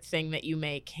favorite thing that you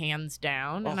make, hands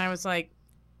down. And I was like,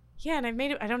 yeah, and I've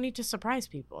made it. I don't need to surprise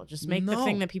people. Just make the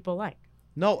thing that people like.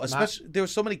 No, especially there were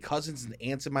so many cousins and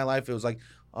aunts in my life. It was like,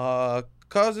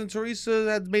 cousin Teresa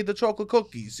had made the chocolate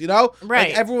cookies, you know?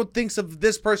 Right. Like everyone thinks of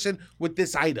this person with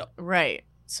this item. Right.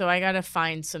 So I got to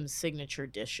find some signature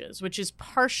dishes, which is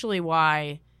partially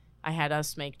why I had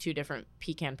us make 2 different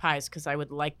pecan pies, because I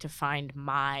would like to find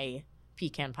my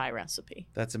pecan pie recipe.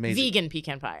 That's amazing. Vegan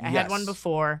pecan pie. I had one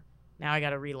before. Now I got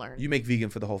to relearn. You make vegan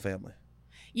for the whole family.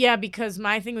 Yeah, because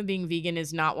my thing with being vegan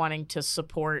is not wanting to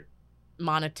support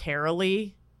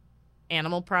monetarily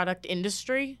animal product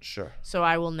industry. Sure. So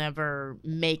I will never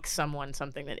make someone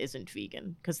something that isn't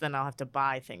vegan, because then I'll have to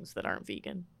buy things that aren't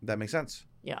vegan. That makes sense.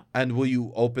 Yeah. And will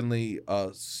you openly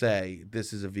say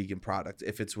this is a vegan product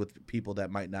if it's with people that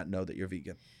might not know that you're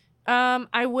vegan?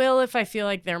 I will if I feel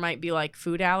like there might be like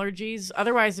food allergies.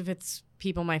 Otherwise, if it's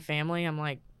people in my family, I'm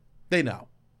like, They know.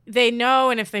 they know,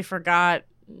 and if they forgot,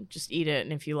 just eat it,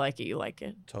 and if you like it, you like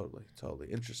it. Totally.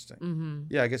 Interesting. Mm-hmm.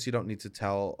 Yeah, I guess you don't need to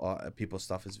tell people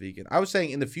stuff is vegan. I was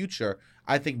saying in the future,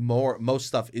 I think most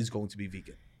stuff is going to be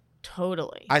vegan.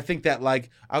 Totally. I think that,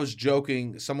 like, I was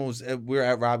joking. We were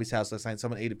at Robbie's house last night.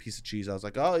 Someone ate a piece of cheese. I was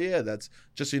like, oh, yeah, that's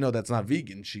just so you know, that's not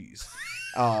vegan cheese.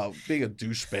 Being a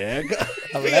douchebag.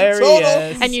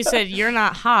 Hilarious. And you said you're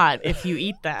not hot if you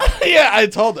eat that. Yeah, I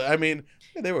told her. I mean,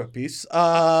 they were a piece.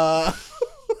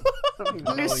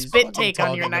 New spit take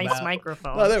on your nice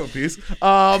microphone. No, they were a piece.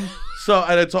 So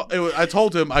and I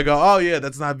told him, I go, oh yeah,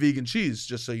 that's not vegan cheese,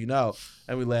 just so you know.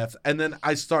 And we laughed. And then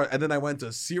I went to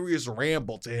a serious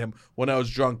ramble to him when I was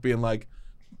drunk, being like,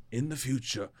 in the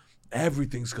future,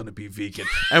 everything's gonna be vegan,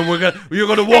 and you're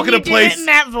gonna walk in a place. Did it in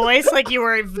that voice, like you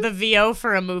were the VO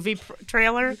for a movie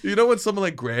trailer. You know when someone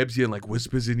like grabs you and like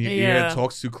whispers in your ear and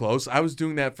talks too close? I was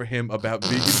doing that for him about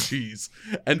vegan cheese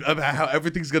and about how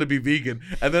everything's gonna be vegan.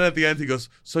 And then at the end he goes,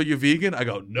 "So you're vegan?" I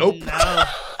go, "Nope, no,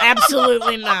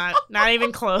 absolutely not. Not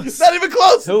even close. Not even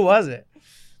close." Who was it?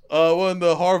 One of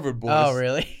the Harvard boys. Oh,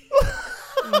 really?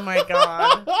 Oh my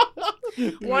god.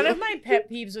 One of my pet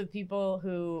peeves with people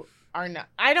who are not.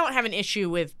 I don't have an issue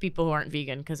with people who aren't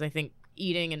vegan, because I think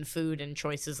eating and food and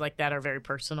choices like that are very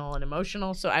personal and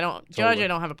emotional. So I don't judge. I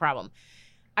don't have a problem.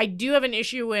 I do have an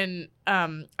issue when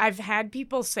I've had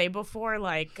people say before,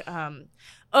 like,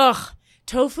 ugh,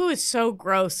 tofu is so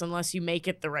gross unless you make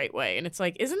it the right way. And it's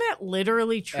like, isn't that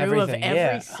literally true of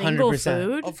every single 100%.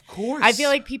 food? Of course. I feel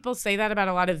like people say that about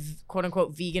a lot of quote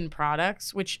unquote vegan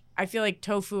products, which I feel like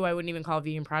tofu I wouldn't even call a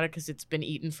vegan product because it's been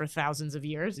eaten for thousands of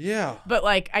years. Yeah. But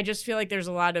like, I just feel like there's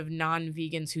a lot of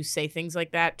non-vegans who say things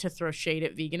like that to throw shade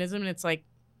at veganism. And it's like,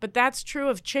 but that's true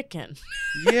of chicken.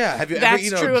 Yeah. Have you ever That's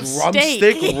eaten true a of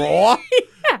drumstick steak. raw?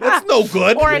 Yeah. That's no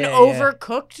good. Or an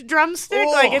overcooked drumstick.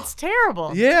 Oh. Like, it's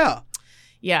terrible. Yeah.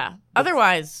 Yeah.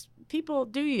 Otherwise, people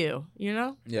do you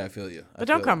know? Yeah, I feel you. But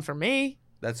don't come for me.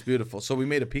 That's beautiful. So we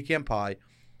made a pecan pie.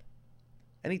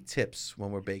 Any tips when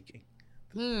we're baking?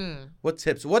 What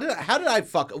tips? How did I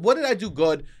fuck? What did I do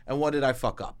good and what did I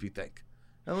fuck up, you think?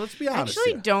 And let's be I honest.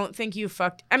 actually here. don't think you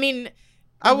fucked. I mean,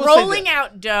 I will say rolling that-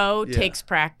 out dough Yeah. takes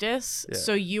practice. Yeah.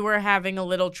 So you were having a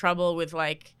little trouble with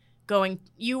like going.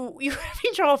 You were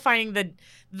having trouble finding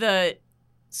the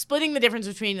splitting the difference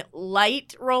between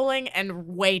light rolling and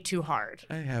way too hard.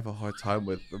 I have a hard time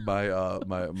with my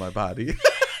my body.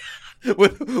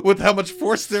 with how much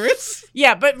force there is.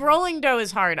 Yeah, but rolling dough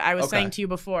is hard. I was Okay. saying to you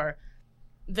before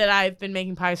that I've been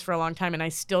making pies for a long time and I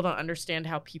still don't understand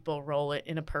how people roll it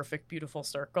in a perfect, beautiful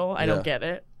circle. I don't get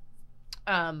it.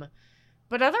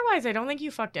 But otherwise, I don't think you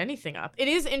fucked anything up. It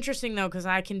is interesting though, because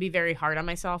I can be very hard on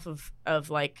myself of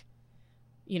like,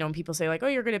 you know, when people say like, "Oh,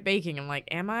 you're good at baking," I'm like,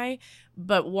 "Am I?"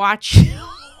 But watching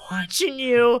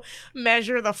you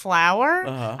measure the flour,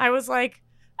 I was like,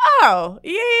 "Oh,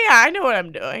 yeah, I know what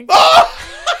I'm doing."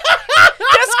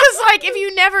 Just because, like, if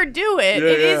you never do it,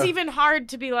 it is even hard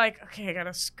to be like, okay, I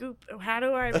gotta scoop. What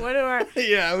do I?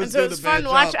 Yeah, I was and so doing it's a bad fun to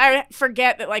watch. job. I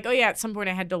forget that, like, oh yeah, at some point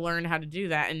I had to learn how to do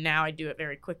that, and now I do it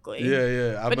very quickly.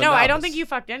 Yeah. But no, I don't think you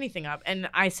fucked anything up. And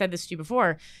I said this to you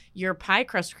before. Your pie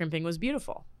crust crimping was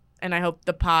beautiful. and I hope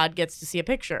the pod gets to see a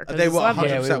picture. 'Cause They it's will lovely. 100%.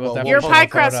 Yeah, we will will. definitely Your post pie a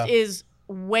photo. crust is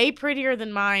way prettier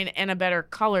than mine and a better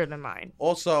color than mine.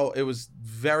 Also, it was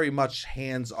very much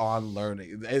hands-on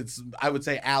learning. I would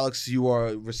say, Alex, you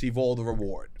receive all the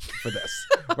reward for this,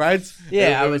 right?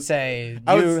 Yeah, I would say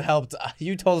helped.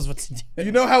 You told us what to do.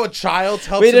 You know how a child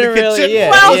helps We in the didn't really- kitchen? yeah,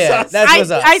 Well, yeah, that was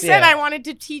us, I said yeah. I wanted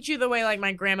to teach you the way like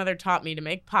my grandmother taught me to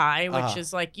make pie, which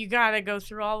is like you gotta go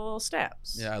through all the little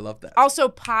steps. Yeah, I love that. Also,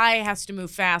 pie has to move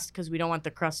fast because we don't want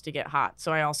the crust to get hot.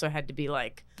 So I also had to be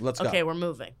like, Let's go. okay, we're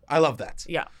moving. I love that.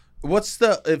 Yeah.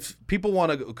 If people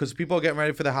want to, because people are getting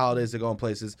ready for the holidays, they're going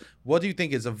places, what do you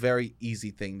think is a very easy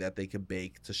thing that they can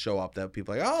bake to show up that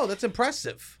people are like, oh, that's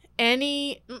impressive?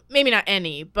 Maybe not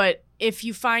any, but if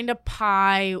you find a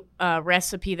pie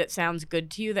recipe that sounds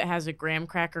good to you that has a graham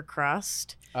cracker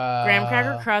crust, graham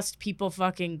cracker crust people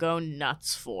fucking go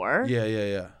nuts for.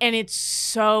 Yeah. And it's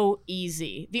so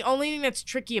easy. The only thing that's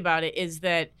tricky about it is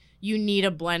that you need a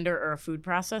blender or a food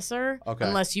processor. Okay.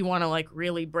 Unless you want to like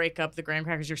really break up the graham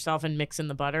crackers yourself and mix in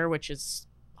the butter, which is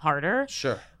harder.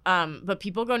 Sure. But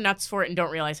people go nuts for it and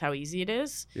don't realize how easy it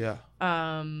is. Yeah.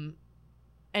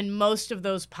 And most of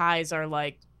those pies are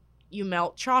like you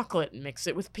melt chocolate and mix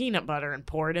it with peanut butter and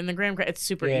pour it in the graham cracker. It's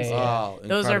super easy. Oh,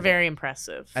 Those are incredible. very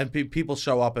impressive. And people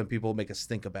show up and people make a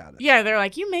stink about it. Yeah, they're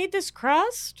like, you made this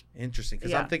crust? Interesting,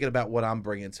 because Yeah. I'm thinking about what I'm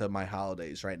bringing to my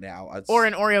holidays right now. Or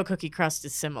an Oreo cookie crust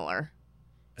is similar.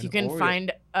 If you can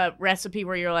find a recipe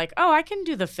where you're like, oh, I can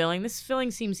do the filling. This filling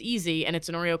seems easy, and it's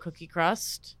an Oreo cookie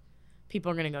crust,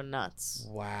 people are going to go nuts.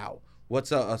 Wow. What's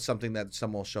something that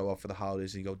someone will show up for the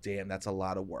holidays and you go, damn, that's a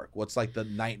lot of work? What's like the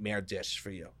nightmare dish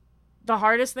for you? The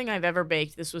hardest thing I've ever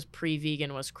baked, this was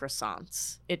pre-vegan, was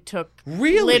croissants. It took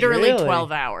Really? literally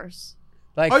 12 hours.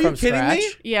 Like Are you from kidding scratch? me?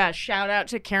 Yeah, shout out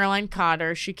to Caroline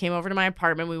Cotter. She came over to my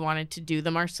apartment. We wanted to do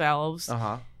them ourselves.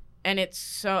 Uh-huh. And it's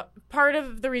so part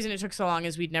of the reason it took so long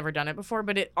is we'd never done it before,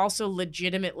 but it also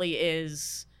legitimately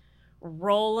is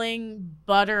rolling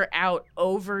butter out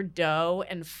over dough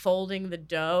and folding the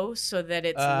dough so that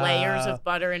it's layers of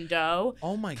butter and dough.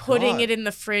 Oh my God. Putting it in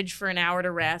the fridge for an hour to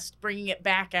rest, bringing it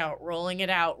back out, rolling it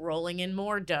out, rolling in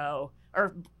more dough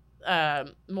or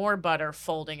more butter,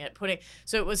 folding it,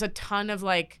 so it was a ton of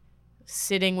like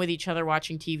sitting with each other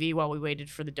watching TV while we waited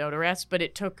for the dough to rest, but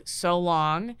it took so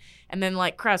long. And then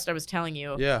like crust, I was telling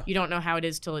you, you don't know how it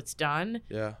is till it's done.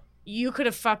 Yeah. You could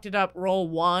have fucked it up roll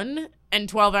one, and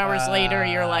 12 hours later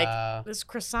you're like, this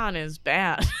croissant is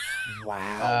bad.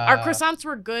 Wow. Our croissants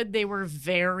were good. They were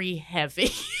very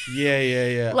heavy.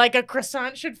 Yeah. Like a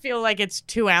croissant should feel like it's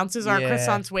 2 ounces. Our Yeah.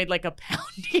 croissants weighed like a pound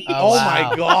each. Oh wow.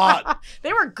 my God.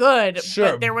 They were good.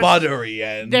 Sure, but there was buttery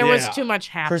and there was too much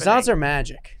happening. Croissants are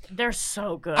magic. They're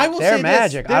so good. I will They're say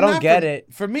magic. This, I don't not get for-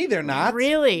 it. For me, they're not.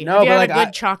 Really? No, Have you but had like a good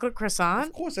I- chocolate Of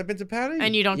croissant? course, I've been to Paris.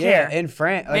 And you don't Yeah, care. in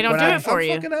France. They don't do it for I'm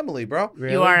you. fucking Emily, bro.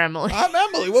 Really? You are Emily. I'm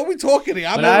Emily. What are we talking here?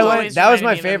 When I went, always that was my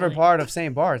writing in favorite Emily. part of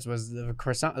St. Bart's was the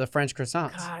croissant, the French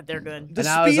croissants. God, they're good. The And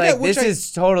I was speed at like, which this I-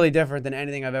 is totally different than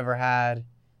anything I've ever had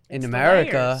in It's the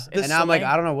America. layers. It's And now the I'm like, layer.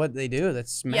 I don't know what they do.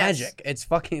 That's magic. It's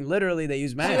fucking literally they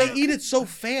use So magic. they eat it so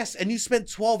fast, and you spent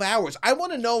 12 hours. I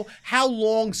want to know how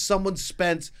long someone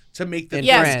spent to make them. In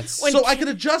Yes. France. When So I could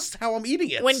adjust how I'm eating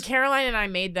it. When Caroline and I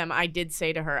made them, I did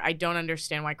say to her, I don't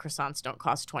understand why croissants don't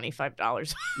cost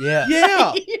 $25. Yeah.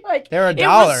 Yeah. Like, They're it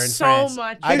 $1 was in so France.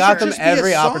 much. I There got should them just be a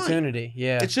every sign. opportunity.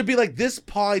 Yeah. It should be like, this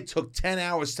pie took 10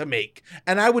 hours to make,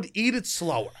 and I would eat it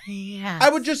slower. Yeah. I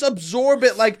would just absorb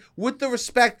it, like, with the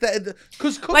respect that,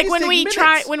 because cookies Like when take we minutes.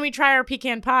 try our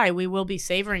pecan pie, we will be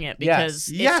savoring it because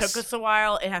Yes. it took us a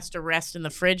while. It has to rest in the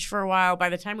fridge for a while. By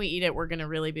the time we eat it, we're gonna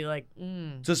really be like,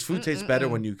 Does food taste better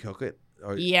when you cook it?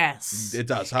 Or yes, It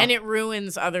does, huh? and it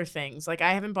ruins other things. Like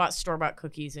I haven't bought store-bought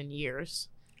cookies in years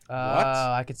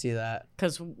I could see that.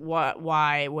 because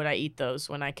why would I eat those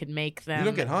when I could make them? You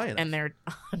don't get high enough. and they're.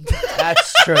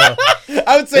 That's true.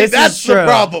 I would say This is that's the true.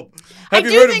 problem. Have I you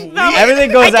do heard think of though. weed?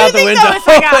 Everything goes I out do the think window. Though, if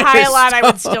I got high a It's lot, I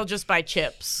would so- still just buy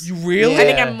chips. You really? I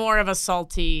think Yeah. I'm more of a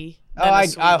salty. Oh, than a I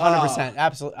sweet. 100%.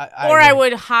 Absolutely. Or I agree.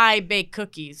 would high bake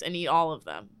cookies and eat all of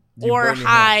them. You Or burn your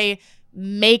high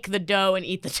make the dough and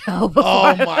eat the dough before.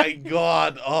 Oh my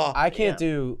God. Oh. I can't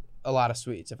do a lot of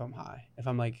sweets if I'm high. If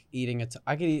I'm like eating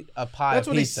I could eat a pie. That's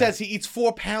of what he pizza. says. He eats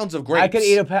 4 pounds of grapes. I could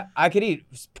eat I could eat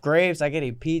grapes. I could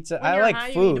eat pizza. When I you're like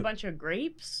high, food. You eat a bunch of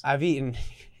grapes. I've eaten.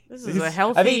 This is a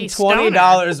healthy. I've eaten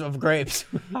 $20 of grapes,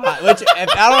 which I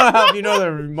don't know if you know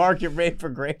the market rate for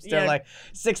grapes. They're like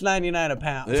 $6.99 a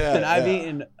pound, and I've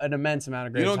eaten an immense amount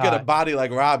of grapes. You don't get a body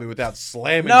like Robbie without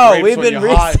slamming. No, grapes we've when been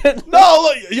you're high. No,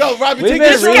 look, yo, Robbie, take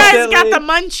your shirt off. This guy's got the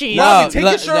munchies. Robbie, take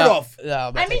your shirt off.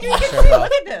 No, I mean, you can see.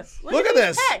 Look at this. Look at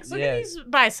this. Pecs. Look at these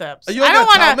biceps.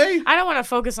 I don't want to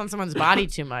focus on someone's body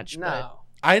too much. No,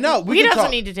 I know. He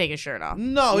doesn't need to take his shirt off.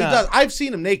 No, he does. I've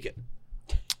seen him naked.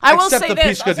 I will say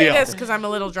this. I'll say this because I'm a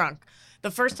little drunk.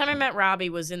 The first time I met Robbie he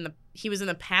was in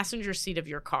the passenger seat of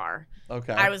your car.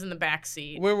 Okay. I was in the back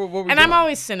seat. What were we doing? I'm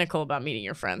always cynical about meeting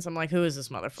your friends. I'm like, who is this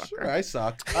motherfucker? Sure, I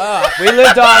sucked. We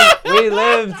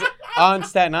lived on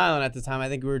Staten Island at the time. I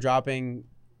think we were dropping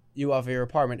you off of your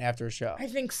apartment after a show. I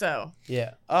think so.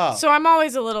 Yeah. So I'm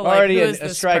always a little already like, who is a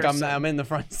this strike. person? I'm in the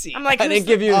front seat. I'm like, I didn't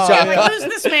give you a shotgun. Like, who's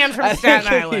this man from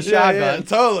Staten Island? Yeah,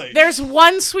 totally. There's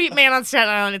one sweet man on Staten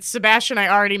Island. It's Sebastian. I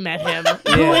already met him.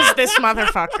 Who is this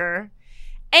motherfucker?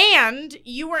 And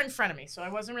you were in front of me, so I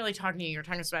wasn't really talking to you. You were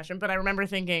talking to Sebastian. But I remember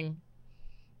thinking,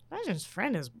 Sebastian's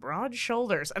friend has broad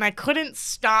shoulders. And I couldn't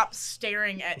stop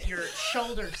staring at your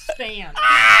shoulder span.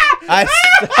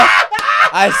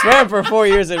 I swam for 4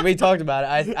 years, and we talked about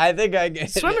it. I think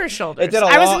swimmer shoulders. It did a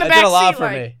lot for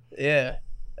me. Yeah,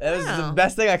 it was the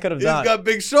best thing I could have done. He's got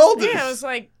big shoulders. Yeah, I was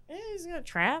like, he's got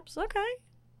traps. Okay.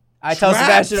 I tell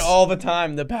Sebastian all the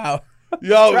time the power.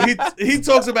 Yo, he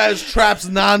talks about his traps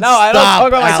nonstop. No, I don't talk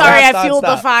about my Sorry, traps I fueled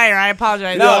the fire. I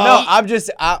apologize. No,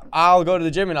 I'll go to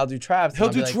the gym and I'll do traps. He'll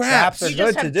do traps. Traps are you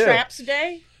good just have to do. traps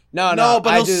today? No,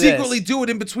 but he'll secretly do it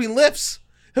in between lifts.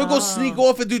 He'll go sneak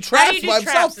off and do traps How do you do by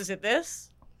traps? himself. Is it this?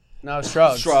 No,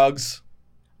 shrugs. Shrugs.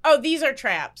 Oh, these are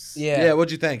traps. Yeah,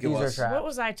 what'd you think these it was? Are traps. What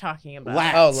was I talking about?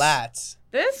 Lats. Oh, lats.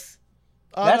 This?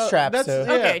 That's traps too.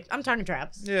 Okay, I'm talking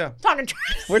traps. Yeah. Talking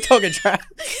traps. We're talking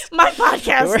traps. My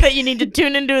podcast that you need to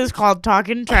tune into is called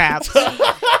Talking Traps.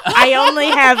 I only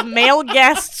have male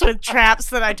guests with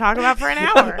traps that I talk about for an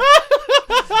hour.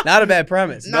 Not a bad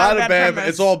premise. Not a bad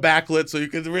premise. It's all backlit, so you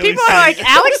can really People see. are like,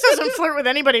 Alex doesn't flirt with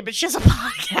anybody, but she has a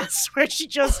podcast where she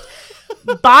just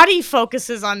body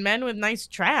focuses on men with nice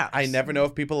traps. I never know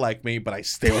if people like me, but I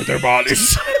stay with their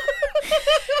bodies.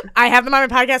 I have them on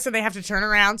my podcast and they have to turn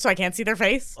around so I can't see their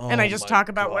face. And I just talk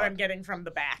about what I'm getting from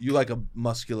the back. You like a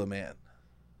muscular man.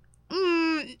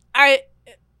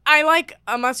 I like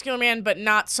a muscular man, but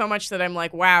not so much that I'm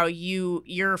like, wow,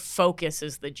 your focus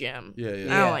is the gym. Yeah.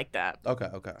 I don't like that. Okay.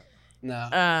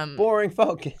 No. Boring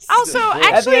focus. Also,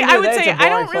 actually, I would say I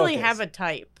don't really have a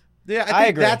type. Yeah, I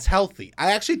think that's healthy.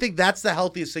 I actually think that's the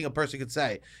healthiest thing a person could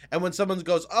say. And when someone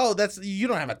goes, "Oh, you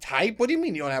don't have a type," what do you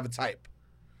mean you don't have a type?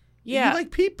 Yeah, you like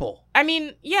people. I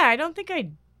mean, yeah, I don't think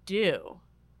I do.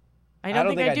 I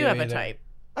don't think I do have a type.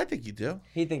 I think you do.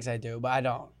 He thinks I do, but I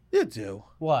don't. You do.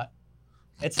 What?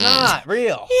 It's not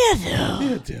real.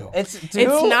 You do. It's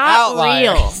not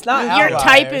outliers. real. It's not Your outliers.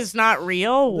 type is not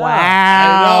real? No. Wow.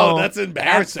 I know. That's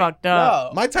embarrassing. That's fucked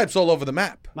up. No. My type's all over the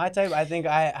map. My type, I think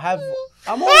I have.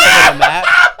 I'm all over the map.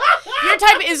 Your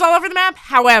type is all over the map.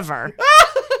 However,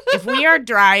 if we are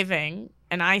driving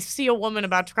and I see a woman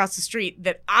about to cross the street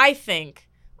that I think,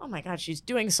 oh my God, she's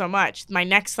doing so much. My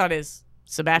next thought is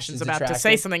Sebastian's She's about to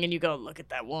say attractive. something, and you go, look at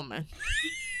that woman.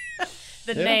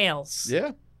 The nails.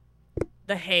 Yeah.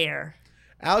 The hair.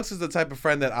 Alex is the type of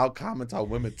friend that I'll comment on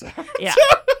women to. Yeah.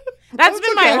 That's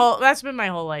been my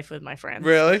whole life with my friends.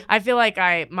 Really? I feel like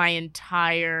my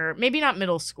entire, maybe not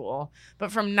middle school,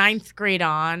 but from 9th grade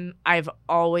on, I've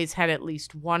always had at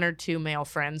least one or two male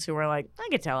friends who were like, I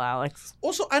could tell Alex.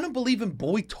 Also, I don't believe in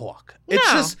boy talk. It's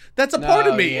No. just, that's a part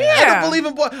of me. Yeah. I don't believe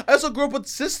in boy. I also grew up with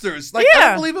sisters. Like, I Yeah.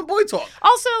 don't believe in boy talk.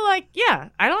 Also, like, yeah,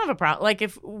 I don't have a problem. Like,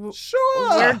 if Sure.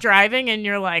 we're driving and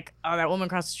you're like, oh, that woman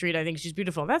across the street, I think she's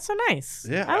beautiful. That's so nice.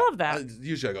 Yeah. I love that.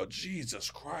 Usually I go,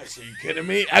 Jesus Christ, are you kidding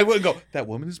me? I wouldn't go, that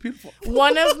woman is beautiful.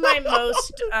 One of my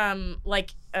most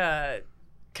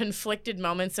conflicted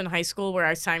moments in high school where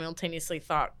I simultaneously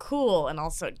thought cool and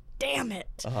also damn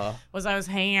it was I was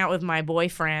hanging out with my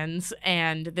boyfriends,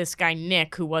 and this guy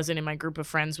Nick, who wasn't in my group of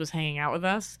friends, was hanging out with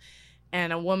us,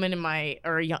 and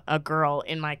a girl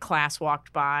in my class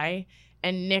walked by,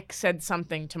 and Nick said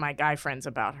something to my guy friends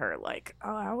about her, like,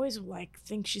 oh, I always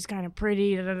think she's kind of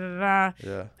pretty, da da da da.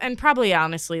 Yeah. And probably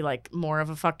honestly more of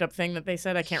a fucked up thing that they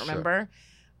said. I can't remember.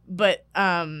 But,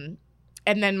 and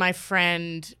then my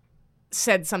friend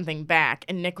said something back,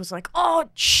 and Nick was like, oh,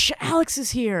 Alex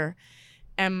is here.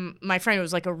 And my friend, who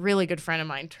was like a really good friend of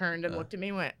mine, turned and looked at me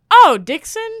and went, oh,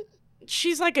 Dixon?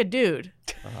 She's like a dude.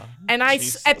 And I,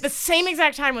 at the same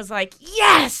exact time, was like,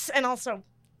 yes! And also,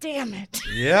 damn it.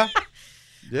 Yeah.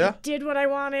 Yeah. I did what I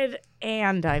wanted,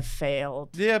 and I failed.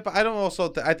 Yeah, but I don't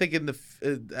also. I think in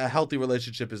a healthy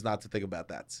relationship is not to think about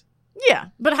that. Yeah,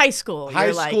 but high school. High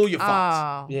you're school, like, you're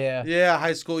fucked. oh. Yeah. Yeah,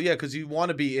 high school. Yeah, because you want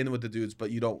to be in with the dudes,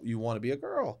 but you don't. You want to be a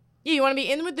girl. Yeah, you want to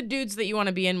be in with the dudes that you want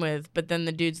to be in with, but then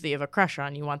the dudes that you have a crush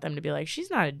on, you want them to be like, she's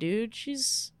not a dude,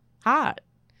 she's hot.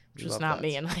 Which was not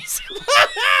me in high school.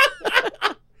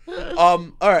 All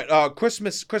right.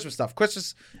 Christmas stuff.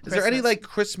 Is there any like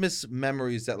Christmas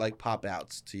memories that like pop out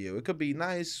to you? It could be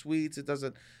nice, sweet. It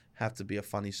doesn't have to be a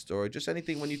funny story. Just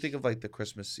anything when you think of like the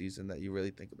Christmas season that you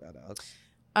really think about, Alex.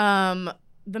 One of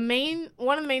the main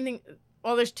things.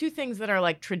 Well, there's two things that are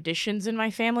like traditions in my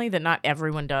family that not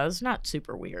everyone does. Not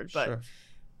super weird, but Sure.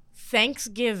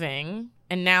 Thanksgiving,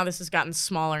 and now this has gotten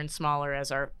smaller and smaller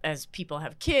as people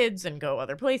have kids and go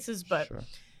other places, but Sure.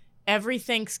 every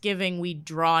Thanksgiving we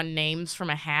draw names from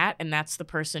a hat, and that's the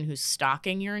person whose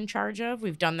stocking you're in charge of.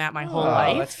 We've done that my whole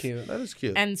life. That's cute. That is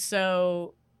cute. And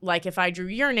so, like, if I drew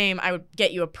your name, I would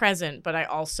get you a present, but I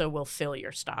also will fill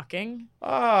your stocking,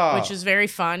 which is very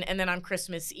fun. And then on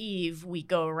Christmas Eve, we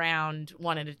go around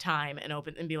one at a time and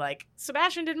open and be like,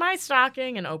 Sebastian did my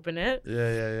stocking, and open it.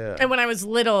 Yeah. And when I was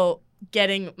little,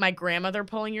 getting my grandmother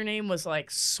pulling your name was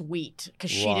like sweet because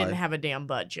she Why? didn't have a damn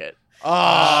budget. Oh.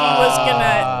 She was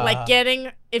gonna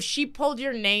like if she pulled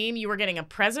your name, you were getting a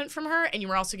present from her, and you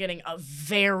were also getting a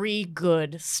very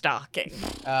good stocking.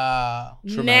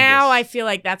 Tremendous. Now I feel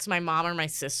like that's my mom or my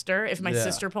sister. If my Yeah.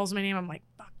 sister pulls my name, I'm like,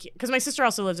 fuck you. Because my sister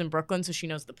also lives in Brooklyn, so she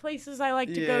knows the places I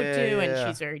like to go to, and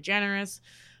she's very generous.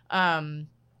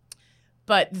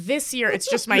 But this year, it's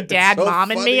just my dad, so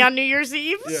mom, and funny. me on New Year's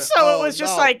Eve. Yeah. So Oh, it was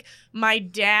just no. like my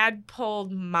dad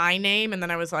pulled my name, and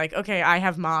then I was like, okay, I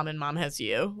have mom, and mom has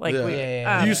you. Like, Yeah. we,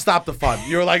 Yeah. You stopped the fun.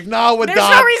 You were like, no, we're there's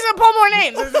done. no reason to pull more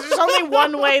names. There's only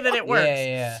one way that it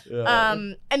works. Yeah.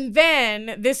 And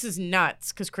then this is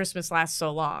nuts because Christmas lasts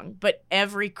so long. But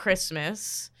every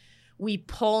Christmas, we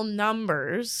pull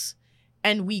numbers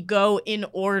and we go in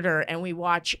order and we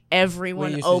watch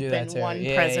everyone open one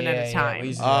present at a time. We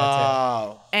used to do that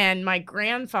too. Oh. And my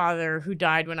grandfather, who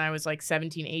died when I was like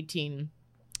 17, 18,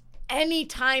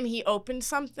 anytime he opened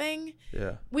something,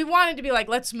 Yeah. we wanted to be like,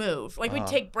 let's move. Like, we'd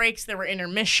take breaks. There were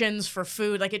intermissions for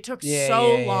food. Like, it took Yeah,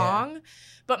 so yeah. long.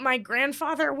 But my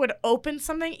grandfather would open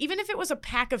something, even if it was a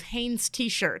pack of Hanes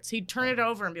t-shirts. He'd turn it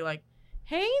over and be like,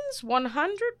 Hanes,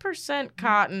 100%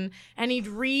 cotton. And he'd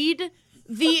read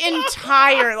the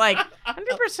entire, like,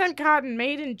 100% cotton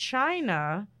made in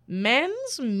China,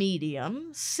 men's medium,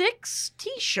 6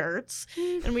 t-shirts.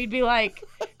 And we'd be like,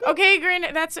 okay,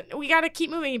 Granddad, we got to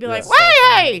keep moving. He'd be like,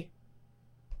 hey,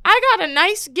 I got a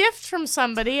nice gift from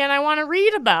somebody and I want to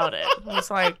read about it. I was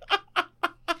like,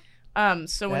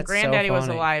 so when That's Granddaddy so was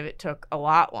funny. alive, it took a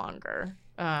lot longer.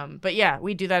 But yeah,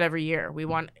 we do that every year. We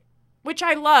want, which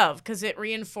I love because it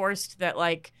reinforced that,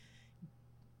 like,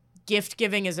 gift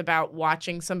giving is about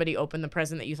watching somebody open the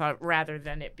present that you thought, rather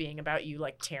than it being about you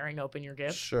like tearing open your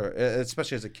gift. Sure.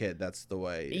 Especially as a kid, that's the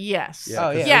way. Yes. Yeah,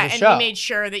 'cause- it Yeah, was a and show. we made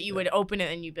sure that you would open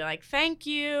it and you'd be like, thank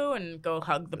you, and go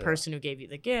hug the person who gave you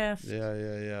the gift.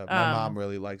 Yeah. My mom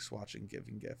really likes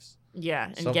giving gifts. Yeah,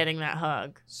 and So- getting that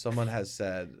hug. Someone has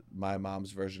said my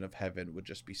mom's version of heaven would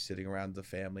just be sitting around the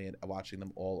family and watching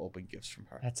them all open gifts from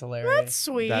her. That's That's hilarious.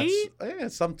 sweet.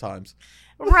 Sometimes.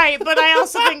 Right, but I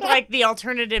also think like the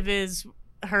alternative is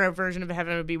her version of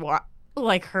heaven would be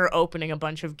like her opening a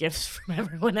bunch of gifts from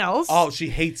everyone else. Oh, she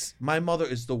hates. My mother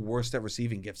is the worst at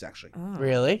receiving gifts. Actually,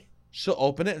 Really? she'll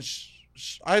open it. And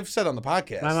I've said on the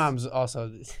podcast. My mom's also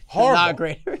Horrible. not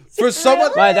great. For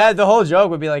someone. My dad, the whole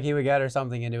joke would be like he would get her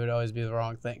something and it would always be the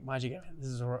wrong thing. Why'd you get me? This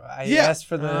is I Yeah. asked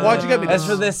for the. Why'd you get me Asked this?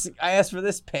 for this. I asked for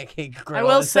this pancake grill I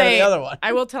will instead say, of the other one.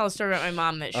 I will tell a story about my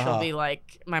mom that she'll Uh-huh. be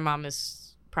like, my mom is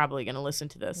probably going to listen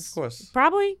to this. Of course.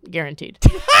 Probably, guaranteed.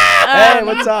 Hey,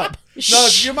 what's up? No,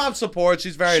 your mom's support.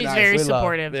 She's very She's nice. very We love.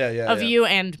 supportive of Yeah. you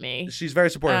and me. She's very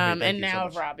supportive of me. Thank And you so now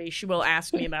much. of Robbie. She will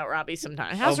ask me about Robbie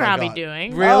sometime. How's my Robbie God.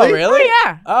 doing? Really? Oh, really? Oh,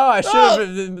 yeah. Oh, I should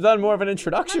have done more of an My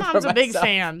introduction. mom's for a big myself.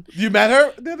 fan. You met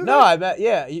her? the other No, day? I bet.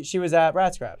 Yeah, she was at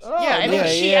Rat Scraps. Oh, Yeah, I think yeah,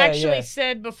 she yeah, actually yeah.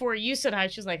 said before you said hi,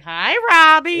 she was like, hi,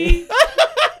 Robbie.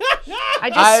 I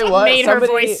just I was- made her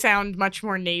somebody- voice sound much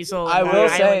more nasal. I and will more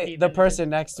say island-y the than- person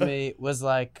next to me was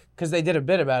like, because they did a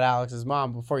bit about Alex's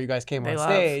mom before you guys came they on love.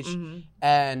 stage, Mhm.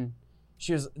 and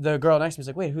the girl next to me was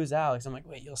like, "Wait, who's Alex?" I'm like,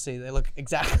 "Wait, you'll see. They look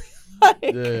exactly like."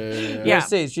 Yeah. Yeah. You'll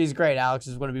see. She's great. Alex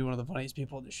is going to be one of the funniest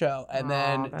people in the show. And Aw,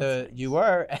 then that's nice. you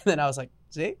were, and then I was like,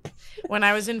 "See." When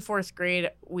I was in 4th grade,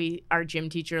 our gym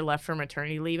teacher left for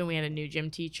maternity leave, and we had a new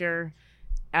gym teacher.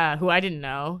 who I didn't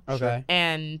know. Okay.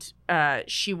 And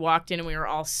she walked in and we were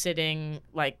all sitting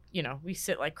like, we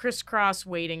sit like crisscross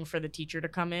waiting for the teacher to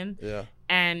come in. Yeah.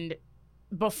 And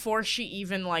before she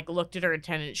even like looked at her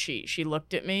attendance sheet, she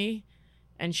looked at me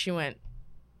and she went,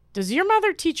 "Does your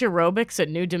mother teach aerobics at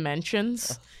New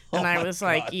Dimensions?" And I was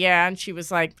like, "Yeah." And she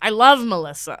was like, "I love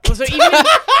Melissa." So even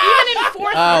in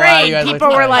fourth grade, people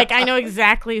were like, "I know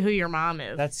exactly who your mom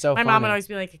is." That's so My funny. mom would always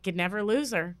be like, "I could never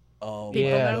lose her." Oh,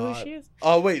 People yeah. know who she is.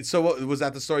 Oh, wait. So what, was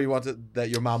that the story you wanted that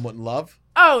your mom wouldn't love?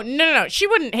 Oh, no. She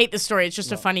wouldn't hate the story. It's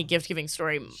just a funny gift-giving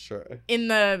story. Sure. In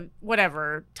the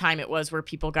whatever time it was where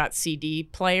people got CD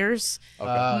players,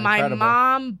 my incredible.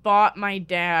 mom bought my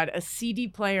dad a CD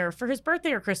player for his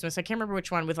birthday or Christmas. I can't remember which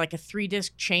one, with like a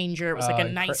 3-disc changer. It was like a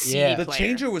nice CD The player.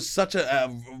 changer was such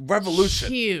a revolution.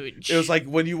 Huge. It was like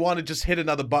when you want to just hit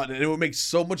another button and it would make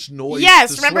so much noise.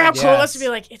 Yes, to remember how switch. cool it was to be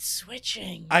like, it's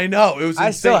switching. I know. It was insane.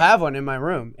 I still have one in my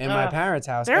room in my parents'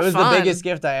 house. they're It was fun. the biggest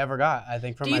gift I ever got, I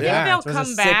think, from Do you my think parents. they'll It was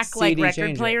a come back 6 like CD record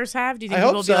changer. players have? Do you think I people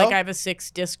hope will be like, so. I have a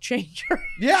 6-disc changer?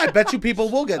 Yeah, I bet you people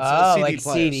will get CD like players.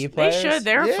 CD players. They should.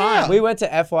 They're Yeah. fun. We went to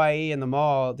FYE in the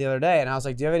mall the other day, and I was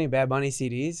like, "Do you have any Bad Bunny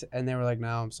CDs?" And they were like, "No,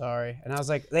 I'm sorry." And I was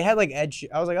like, "They had like I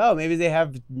was like, oh, maybe they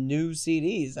have new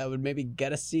CDs. I would maybe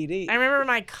get a CD." I remember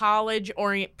my college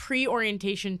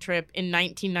pre-orientation trip in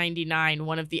 1999.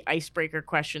 One of the icebreaker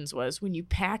questions was, when you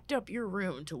packed up your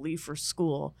room to leave for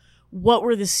school, what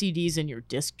were the CDs in your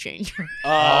disc changer? Oh,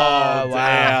 wow.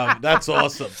 damn. That's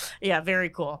awesome. Yeah, very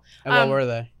cool. And what were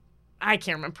they? I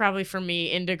can't remember. Probably for me,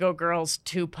 Indigo Girls,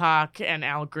 Tupac, and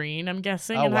Al Green, I'm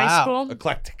guessing, Oh, in high wow. school.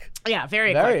 Eclectic. Yeah,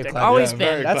 very Very eclectic. eclectic. Always Yeah, been.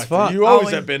 very That's eclectic. fun. You always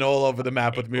Always- have been all over the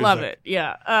map with music. Love it.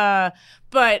 Yeah.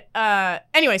 But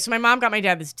anyway, so my mom got my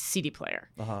dad this CD player.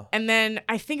 Uh-huh. And then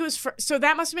I think it was so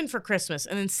that must have been for Christmas.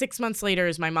 And then 6 months later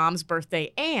is my mom's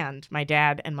birthday and my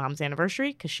dad and mom's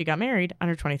anniversary, because she got married on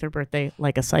her 23rd birthday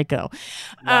like a psycho.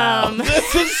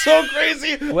 This is so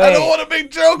crazy. I Wait. don't want to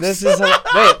make jokes. This is wait.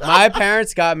 My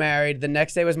parents got married. The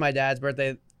next day was my dad's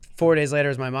birthday. 4 days later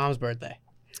was my mom's birthday.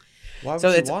 Why would So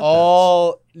you it's want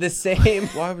all the same.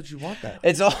 that? Why would you want that?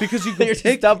 It's all Because you can you're take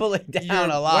just doubling your down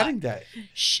a lot. wedding day.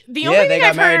 The Yeah, only they thing got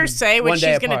I've heard her married say, one which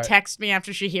day she's going to apart. text me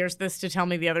after she hears this to tell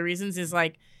me the other reasons, is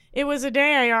like, it was a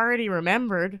day I already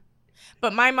remembered.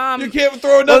 But my mom... You can't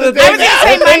throw another the day. I was going to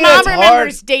say, The my thing mom that's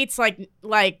remembers hard- dates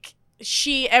like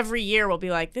she every year will be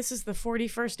like, this is the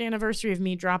 41st anniversary of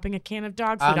me dropping a can of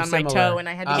dog food I'm on my similar. toe and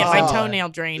I had to I'm get my similar. toenail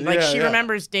drained. Like, Yeah, she yeah.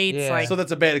 remembers dates Yeah. like... So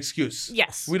that's a bad excuse.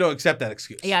 Yes. We don't accept that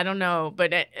excuse. Yeah, I don't know.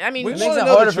 But, I mean... We It wanna makes it know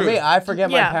the harder for me. truth. I forget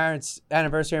my Yeah. parents'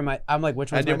 anniversary. And I'm like,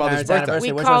 which one's And your my mother's parents' birthday.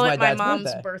 anniversary? we Which call one's it my my dad's mom's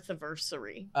birthday?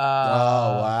 birth-anniversary. Oh,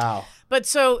 wow. But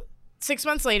so 6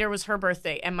 months later was her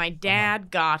birthday, and my dad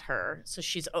got her. So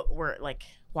we're like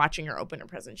watching her open her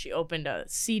present. She opened a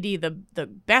CD, the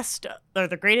best or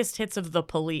the greatest hits of The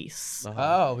Police,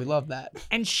 Oh, we love that.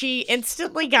 and she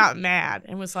instantly got mad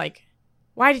and was like,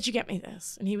 "Why did you get me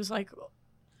this?" And he was like,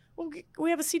 "Well, we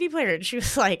have a CD player." And she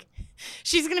was like,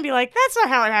 she's gonna be like, "That's not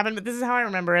how it happened, but this is how I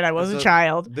remember it. I was a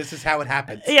child." This is how it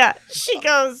happens. Yeah, she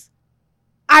goes,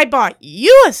 "I bought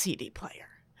you a CD player.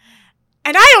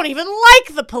 And I don't even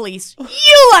like The Police.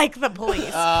 You like The Police."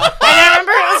 And I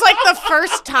remember it was like the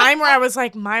first time where I was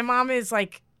like, my mom is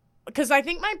like, because I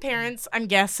think my parents, I'm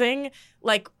guessing,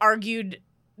 like argued.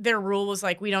 Their rule was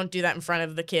like, we don't do that in front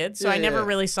of the kids. So I never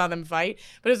really saw them fight.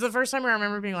 But it was the first time where I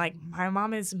remember being like, my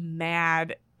mom is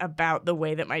mad about the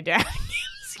way that my dad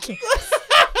gives gifts.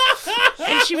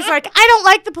 And she was like, "I don't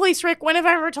like The Police, Rick. When have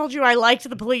I ever told you I liked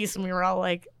The Police?" And we were all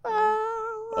like,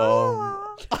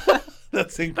 Oh.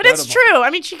 That's incredible. But it's true. I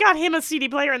mean, she got him a CD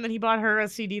player, and then he bought her a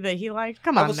CD that he liked.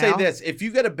 Come on, I will now. say this: if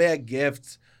you get a bad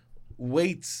gift,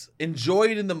 wait, enjoy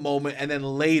it in the moment, and then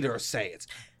later say it.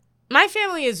 My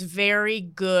family is very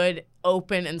good,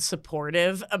 open, and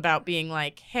supportive about being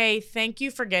like, "Hey, thank you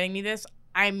for getting me this.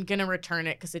 I'm gonna return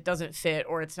it because it doesn't fit,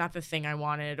 or it's not the thing I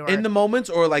wanted." Or In the moment,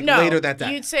 or like no, later that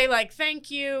day. you'd say like,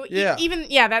 "Thank you." Yeah. Even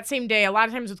that same day. A lot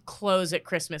of times with clothes at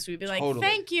Christmas, we'd be like, Totally.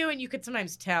 "Thank you," and you could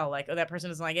sometimes tell like, "Oh, that person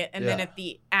doesn't like it." And then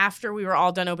Yeah. after we were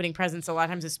all done opening presents, a lot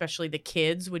of times, especially the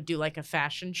kids, would do like a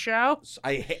fashion show.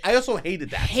 I also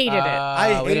hated that. Hated it.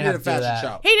 I we didn't hated have a to do fashion that.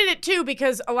 show. Hated it too,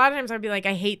 because a lot of times I'd be like,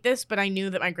 I hate this, but I knew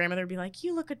that my grandmother would be like,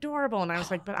 "You look adorable," and I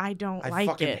was like, "But I don't I like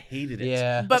fucking it." hated it.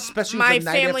 Yeah. But especially my the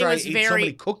night family after was I ate so very-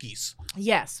 many cookies.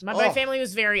 Yes, my Oh. family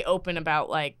was very open about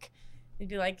like, they'd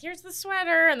be like, "Here's the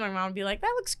sweater," and my mom would be like,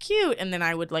 "That looks cute," and then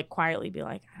I would like quietly be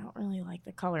like, "I don't really like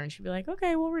the color," and she'd be like,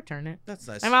 "Okay, we'll return it." That's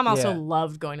nice. My mom also Yeah.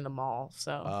 loved going to the mall,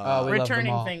 so We love them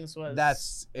returning all. things was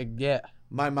That's yeah.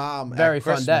 My mom Very at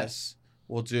fun day. Christmas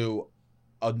will do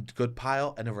a good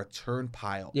pile and a return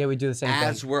pile. Yeah, we do the same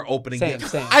as thing. we're opening Same.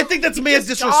 gifts. I think that's mad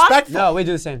disrespectful. No, we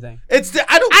do the same thing. I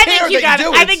don't care that you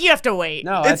do it. I think you have to wait.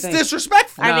 No, It's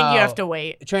disrespectful. I think you have to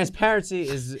wait. Transparency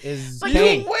is But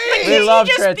king. We love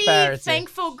just transparency. be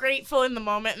thankful, grateful in the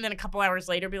moment, and then a couple hours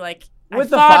later be like, With I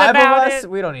the thought 5 about of us, it.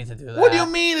 we don't need to do that. What do you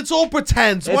mean? It's all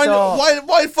pretend.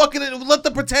 Why fucking let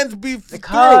the pretend be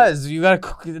Because you gotta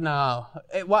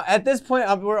at this point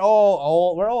we're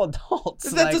all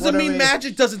adults. That doesn't mean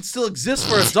magic doesn't still exist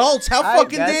for adults. How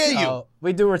fucking dare you?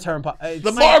 We do return.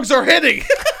 The margs are hitting.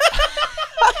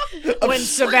 When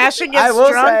Sebastian gets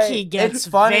drunk, he gets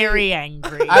very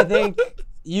angry. I think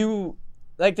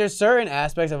there's certain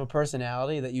aspects of a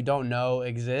personality that you don't know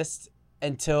exist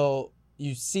until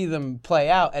you see them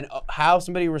play out and how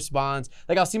somebody responds.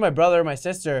 Like I'll see my brother or my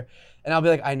sister and I'll be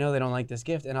like, I know they don't like this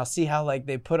gift. And I'll see how like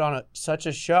they put on such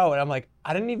a show. And I'm like,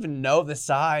 I didn't even know the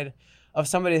side of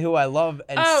somebody who I love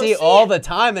and see all the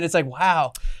time. And it's like,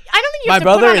 wow. I don't think you have to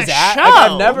put on a show.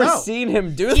 I've never seen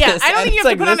him do this. Yeah, I don't think you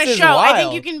have to put on a show. Wild. I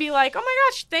think you can be like, oh my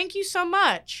gosh, thank you so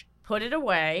much. Put it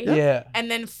away. Yeah.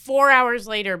 And then 4 hours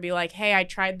later be like, hey, I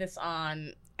tried this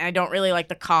on. I don't really like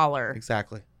the collar.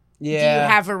 Exactly. Yeah. Do you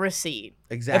have a receipt?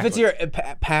 Exactly. If it's your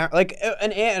parent, like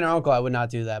an aunt and uncle, I would not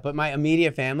do that. But my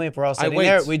immediate family, if we're all sitting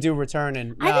there, we do return.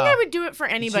 And I think I would do it for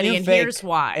anybody, and here's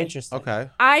why. Interesting. Okay.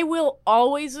 I will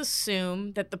always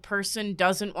assume that the person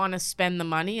doesn't want to spend the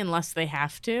money unless they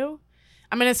have to.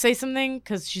 I'm going to say something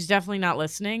because she's definitely not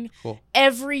listening. Cool.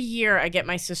 Every year I get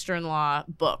my sister-in-law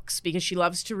books because she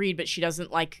loves to read, but she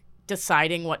doesn't like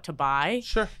deciding what to buy.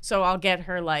 Sure. So I'll get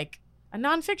her like a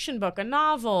nonfiction book, a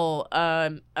novel,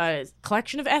 a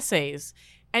collection of essays.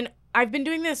 And I've been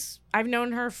doing this. I've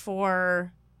known her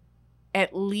for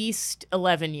at least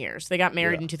 11 years. They got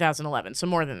married in 2011, so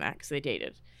more than that because they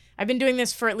dated. I've been doing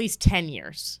this for at least 10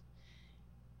 years.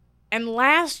 And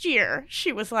last year,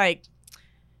 she was like,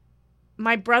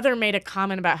 my brother made a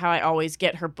comment about how I always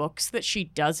get her books that she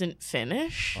doesn't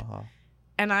finish. Uh-huh.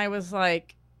 And I was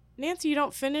like, Nancy, you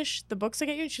don't finish the books I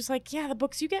get you? And she's like, yeah, the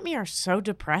books you get me are so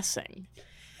depressing.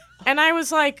 And I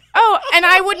was like, oh, and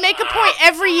I would make a point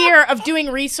every year of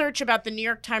doing research about the New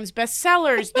York Times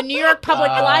bestsellers, the New York Public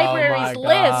Library's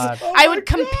list. I would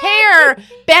compare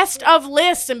best of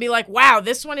lists and be like, wow,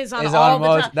 this one is on all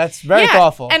the time. That's very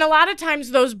thoughtful. And a lot of times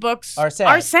those books are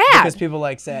sad. Because people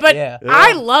like sad. But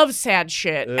I love sad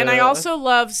shit. And I also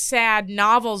love sad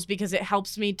novels because it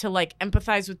helps me to like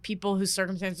empathize with people whose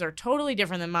circumstances are totally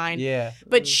different than mine. Yeah.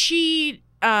 But she,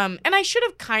 and I should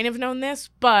have kind of known this,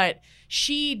 but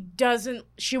she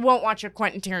won't watch a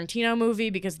Quentin Tarantino movie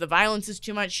because the violence is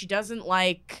too much. She does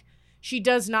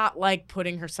not like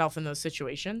putting herself in those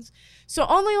situations. So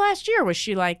only last year was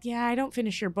she like, yeah, I don't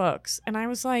finish your books. And I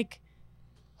was like,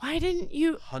 why didn't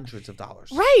you? Hundreds of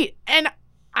dollars. Right. And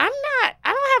I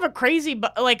don't have a crazy,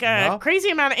 crazy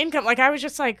amount of income. Like I was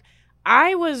just like,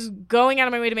 I was going out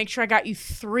of my way to make sure I got you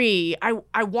 3.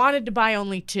 I wanted to buy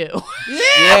only 2. Yeah.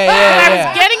 I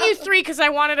was getting you 3 because I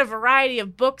wanted a variety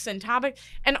of books and topics.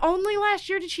 And only last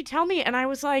year did she tell me. And I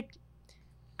was like,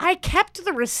 I kept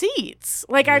the receipts.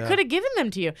 Like I could have given them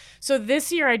to you. So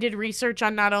this year I did research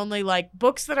on not only like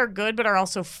books that are good, but are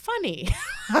also funny.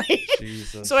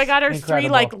 So I got her 3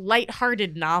 like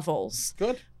lighthearted novels.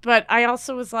 Good. But I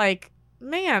also was like,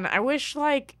 man, I wish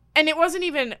like, and it wasn't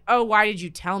even, oh, why did you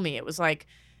tell me? It was like,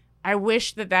 I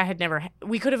wish that had never,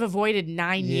 we could have avoided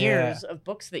 9 years of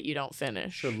books that you don't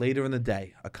finish. Sure, later in the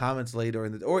day. A comment's later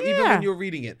in the day. Or even when you're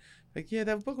reading it. Like, yeah,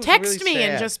 that book was Text really me sad.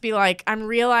 and just be like, I'm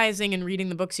realizing and reading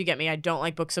the books you get me, I don't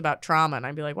like books about trauma. And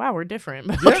I'd be like, wow, we're different.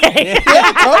 But okay.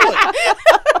 Yeah,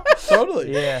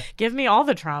 totally. Yeah. Give me all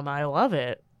the trauma. I love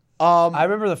it. I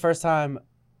remember the first time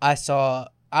I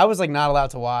was like not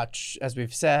allowed to watch, as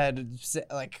we've said,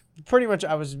 like pretty much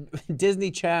I was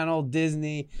Disney Channel,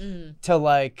 Disney, to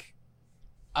like,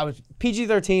 I was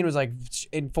PG-13 was like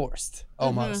enforced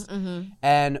almost.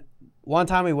 And one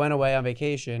time we went away on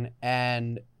vacation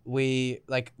and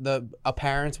our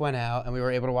parents went out and we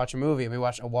were able to watch a movie and we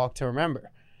watched A Walk to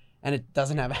Remember. And it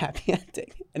doesn't have a happy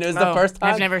ending. And it was the first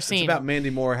time. I've never seen. It's about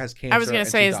Mandy Moore has cancer. I was going to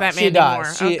say, is that She Mandy Moore?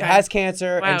 dies. She has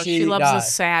cancer and she loves dies.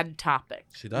 a sad topic.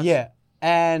 She does? Yeah.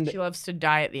 And she loves to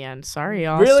die at the end. Sorry,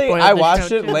 y'all. Really, I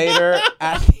watched it later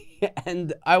at the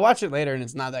end. I watched it later and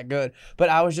it's not that good. But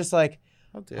I was just like,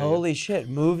 holy shit,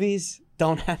 movies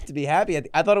don't have to be happy.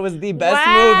 I thought it was the best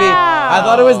movie. I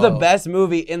thought it was the best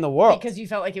movie in the world. Because you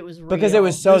felt like it was real. Because it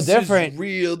was so different. Is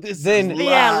real. This is life.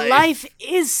 Yeah, life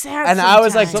is sad. And sometimes. I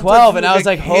was like 12 and I was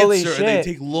like, holy shit. And they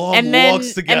take long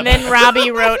walks together. And then Robbie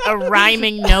wrote a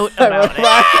rhyming note about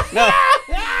it. No.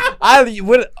 I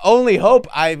would only hope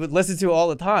I would listen to all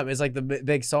the time. It's like the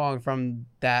big song from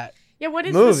that Yeah, what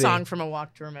is movie. the song from A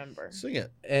Walk to Remember? Sing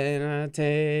it. And I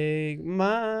take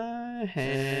my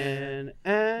hand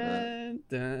and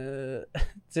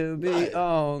to be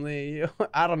only you.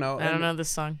 I don't know. I don't know this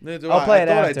song. I'll play it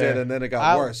I thought after. I did, and then it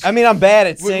got worse. I mean, I'm bad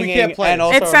at We singing. can't play and it.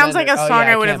 also It sounds like a remember- song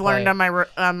I would can't have learned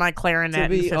play on my clarinet to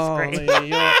in be 5th grade. only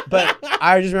you. But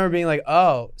I just remember being like,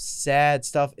 oh, sad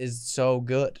stuff is so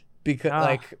good.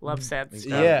 Because, love sad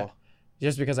stuff. yeah.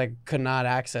 Just because I could not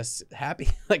access happy.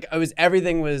 Like,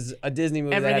 everything was a Disney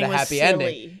movie Everything that had a was happy silly.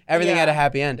 ending. Everything Yeah. had a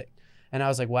happy ending. And I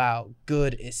was like, wow,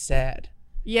 good is sad.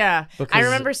 Yeah. I Because-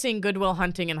 remember seeing Good Will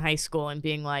Hunting in high school and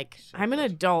being like, I'm an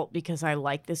adult because I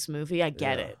like this movie. I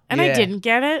get Yeah. it. And I Yeah. didn't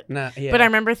get it. Nah, yeah. But I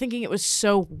remember thinking it was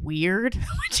so weird,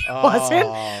 which it wasn't.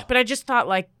 Oh. But I just thought,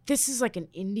 like, this is like an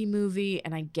indie movie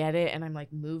and I get it and I'm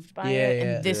like moved by Yeah, it. yeah.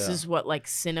 And this Yeah. is what like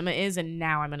cinema is. And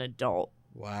now I'm an adult.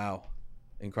 Wow.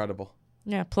 Incredible.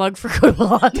 Yeah. Plug for Good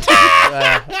Will Hunting.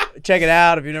 Check it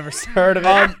out if you've never heard of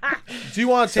it. Do you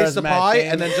want to taste Stars the Matt pie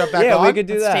Damon. and then jump back Yeah, on? we could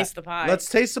do Let's that. taste the pie. Let's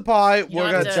taste the pie. You We're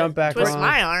don't gonna have to jump back twist on.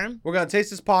 my arm. We're gonna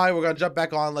taste this pie. We're gonna jump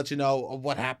back on and let you know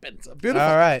what happens. Beautiful.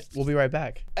 All right, we'll be right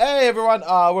back. Hey everyone,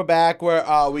 we're back.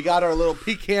 We got our little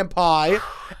pecan pie,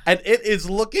 and it is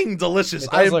looking delicious. It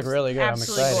I does am look really good. I'm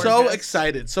absolutely excited. so gorgeous.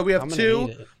 excited. So we have I'm gonna two,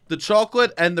 eat it. the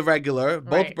chocolate and the regular,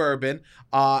 both Right. bourbon,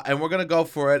 and we're gonna go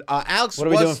for it. Alex, What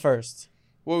are we doing first?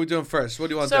 What are we doing first? What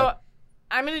do you want to So do?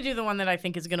 I'm gonna do the one that I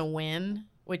think is gonna win,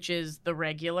 which is the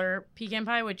regular pecan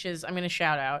pie, which is I'm gonna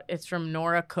shout out. It's from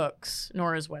Nora Cooks,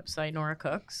 Nora's website, Nora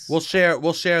Cooks. We'll share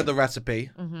the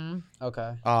recipe. Mm-hmm.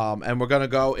 Okay. And we're gonna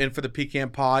go in for the pecan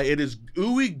pie. It is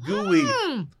ooey gooey.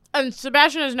 And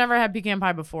Sebastian has never had pecan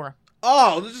pie before.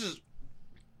 Oh, this is.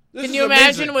 Can you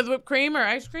imagine with whipped cream or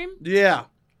ice cream? Yeah.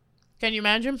 Can you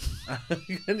imagine?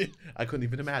 I couldn't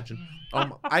even imagine.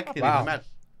 I can't Wow. even imagine.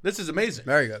 This is amazing.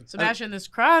 Very good. Sebastian, this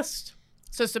crust.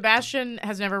 So Sebastian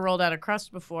has never rolled out a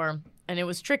crust before, and it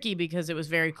was tricky because it was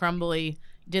very crumbly,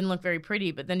 didn't look very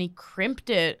pretty. But then he crimped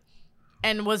it,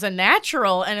 and was a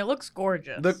natural, and it looks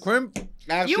gorgeous. The crimp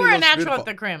actually You were a looks natural beautiful. at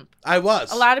the crimp. I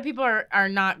was. A lot of people are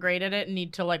not great at it and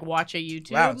need to like watch a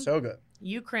YouTube. Wow, it's so good.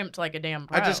 You crimped like a damn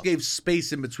pro. I just gave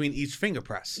space in between each finger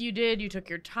press. You did. You took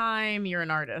your time. You're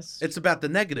an artist. It's about the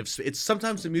negatives. It's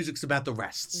sometimes the music's about the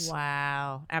rests.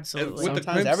 Wow. Absolutely. With the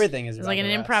Sometimes crimps- everything is. It's like in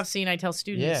an improv scene. I tell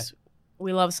students,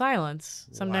 we love silence.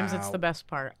 Sometimes it's Wow. the best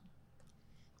part.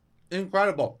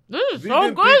 Incredible. This is so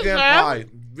Vegan good, pecan Sam. pie.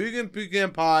 Vegan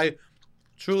pecan pie.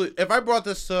 Truly, if I brought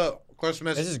this to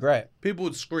Christmas, This is great. people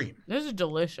would scream. This is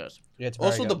delicious. Yeah, it's very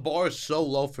Also, the good. bar is so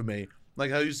low for me. Like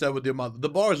how you said with your mother, the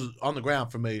bar is on the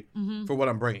ground for me Mm-hmm. for what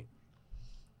I'm bringing.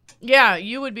 Yeah,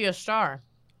 you would be a star.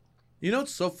 You know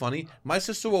what's so funny? My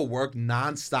sister will work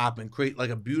nonstop and create like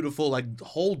a beautiful like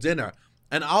whole dinner,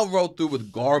 and I'll roll through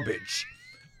with garbage,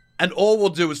 and all we'll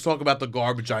do is talk about the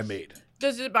garbage I made.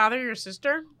 Does it bother your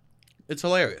sister? It's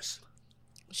hilarious.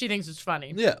 She thinks it's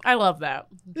funny. Yeah. I love that.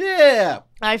 Yeah.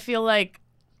 I feel like,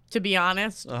 to be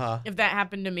honest, Uh-huh. if that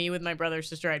happened to me with my brother or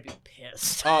sister, I'd be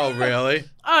pissed. Oh, really?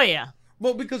 Oh, yeah.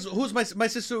 Well, because who's my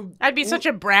sister? I'd be such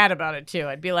a brat about it, too.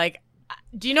 I'd be like,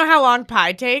 do you know how long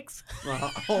pie takes?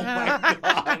 Oh my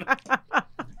god.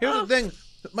 Here's the thing.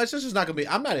 My sister's not gonna be.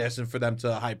 I'm not asking for them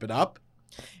to hype it up.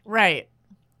 Right.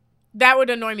 That would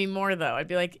annoy me more, though. I'd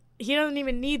be like, he doesn't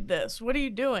even need this. What are you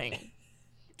doing?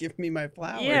 Give me my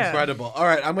flowers. Yeah. Incredible. All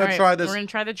right, I'm gonna All right, try this. We're going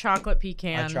to try the chocolate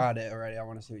pecan. I tried it already. I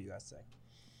want to see what you guys say.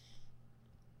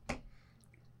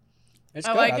 It's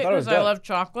I good. like I it thought it was because I good. love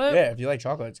chocolate. Yeah, if you like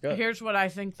chocolate, it's good. Here's what I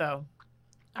think, though.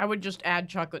 I would just add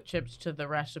chocolate chips to the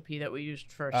recipe that we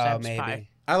used for Oh, Seb's maybe. pie.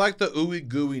 I like the ooey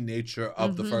gooey nature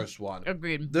of the Mhm. first one.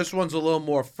 Agreed. This one's a little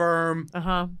more firm.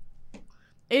 Uh-huh.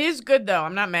 It is good, though.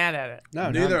 I'm not mad at it. No,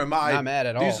 Neither am I. Not mad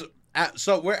at all.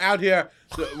 So we're out here.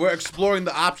 We're exploring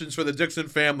the options for the Dixon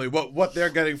family. What they're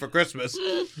getting for Christmas,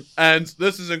 and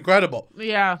this is incredible.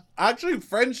 Yeah. Actually,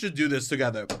 friends should do this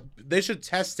together. They should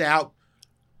test out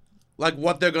like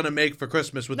what they're gonna make for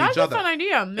Christmas with That's each a other. fun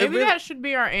idea. Maybe really- that should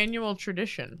be our annual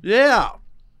tradition. Yeah.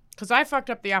 Because I fucked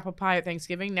up the apple pie at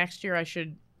Thanksgiving. Next year, I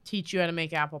should teach you how to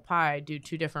make apple pie. Do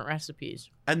 2 different recipes.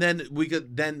 And then we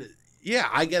could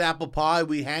I get apple pie.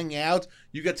 We hang out.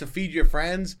 You get to feed your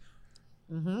friends.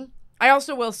 Mm-hmm. I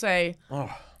also will say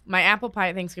Oh, my apple pie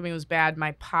at Thanksgiving was bad.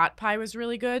 My pot pie was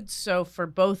really good. So for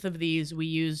both of these, we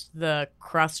used the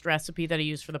crust recipe that I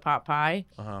used for the pot pie.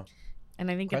 uh-huh. And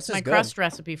I think Crust it's my is good. crust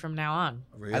recipe from now on.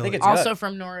 Really? I think it's Also good.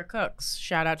 from Nora Cooks.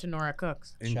 Shout out to Nora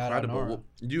Cooks. Shout out incredible. Nora. Well,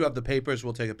 you have the papers.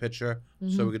 We'll take a picture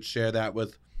Mm-hmm. so we could share that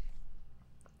with.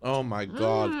 Oh my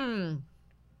God! Mm.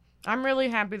 I'm really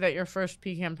happy that your first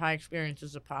pecan pie experience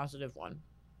is a positive one.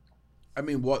 I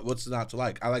mean, what's not to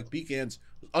like? I like pecans,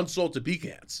 unsalted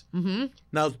pecans. Mm-hmm.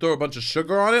 Now throw a bunch of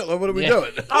sugar on it. What are we Yeah.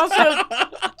 doing? Also,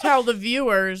 tell the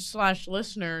viewers /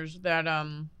 listeners that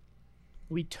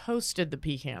we toasted the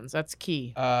pecans. That's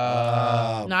key.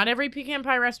 Not every pecan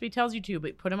pie recipe tells you to,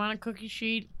 but put them on a cookie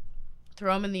sheet,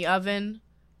 throw them in the oven,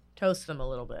 toast them a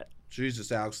little bit.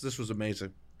 Jesus, Alex, this was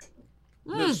amazing.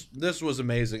 This was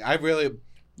amazing.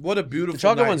 What a beautiful. The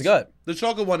chocolate one's good. The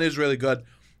chocolate one is really good.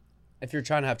 If you're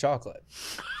trying to have chocolate.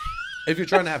 If you're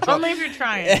trying to have chocolate. Only if you're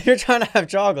trying. If you're trying to have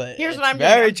chocolate. Here's what it's I'm doing.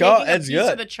 very I'm taking a it's piece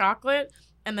good. of the chocolate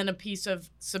and then a piece of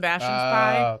Sebastian's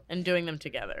pie and doing them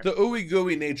together. The ooey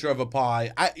gooey nature of a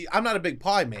pie. I'm not a big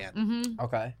pie man. Mm-hmm.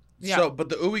 Okay. Yeah. But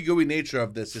the ooey gooey nature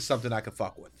of this is something I can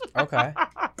fuck with. Okay.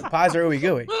 Pies are ooey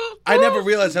gooey. I never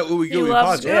realized how ooey gooey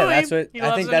loves pies gooey. are. Yeah, that's what He I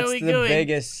loves think an that's ooey the gooey.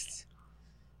 biggest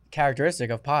characteristic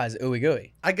of pies, ooey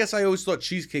gooey. I guess I always thought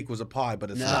cheesecake was a pie,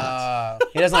 but it's not. No.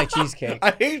 He doesn't like cheesecake.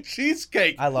 I hate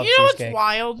cheesecake. I love You know cheesecake. what's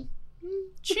wild?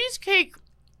 Cheesecake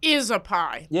is a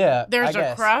pie. Yeah. There's I a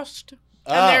guess. crust and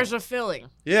Oh. there's a filling.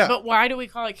 Yeah. But why do we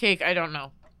call it cake? I don't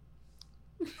know.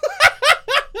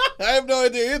 I have no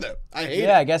idea either. I hate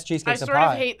Yeah, it. I guess I cheesecake's a sort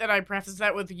pie. of hate that I preface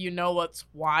that with you know what's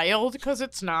wild because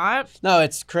it's not. No,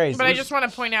 it's crazy. But I just want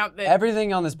to point out that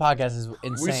Everything on this podcast is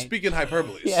insane. We speak in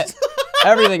hyperboles. Yeah.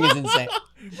 Everything is insane.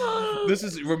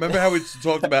 Remember how we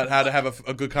talked about how to have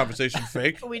a good conversation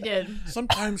fake? we did.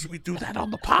 Sometimes we do that on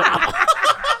the pod.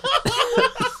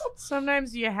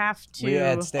 Sometimes you have to. We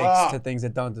add stakes to things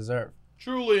that don't deserve.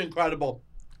 Truly incredible.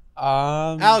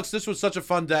 Alex, Alex, this was such a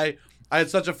fun day. I had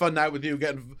such a fun night with you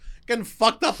getting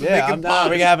fucked up and yeah, making I'm down. We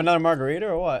pies. gonna have another margarita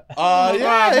or what?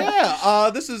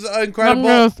 Yeah. This is I'm incredible.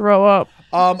 gonna throw up.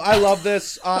 I love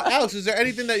this. Alex, is there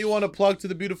anything that you want to plug to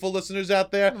the beautiful listeners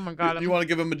out there? Oh my God, You want to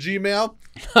give them a Gmail?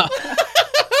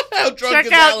 How drunk Check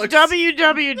is out Alex?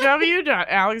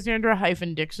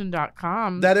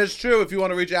 www.alexandra-dixon.com. That is true. If you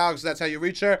want to reach Alex, that's how you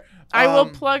reach her. I will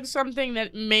plug something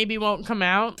that maybe won't come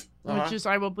out, Uh-huh. which is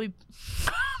I will be.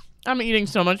 I'm eating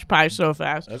so much pie so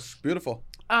fast. That's beautiful.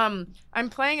 I'm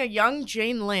playing a young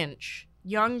Jane Lynch,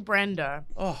 young Brenda,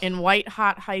 Oh. in White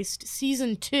Hot Heist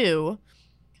Season 2,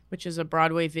 which is a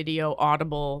Broadway video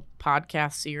audible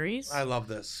podcast series. I love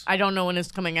this. I don't know when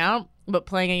it's coming out, but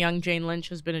playing a young Jane Lynch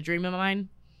has been a dream of mine,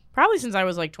 probably since I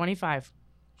was like 25.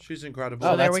 She's incredible.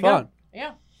 Oh, there that's we go. fun.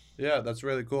 Yeah. Yeah, that's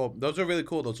really cool. Those are really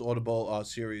cool, those Audible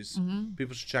series. Mm-hmm.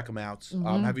 People should check them out.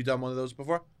 Mhm. Have you done one of those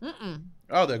before? Mm-mm.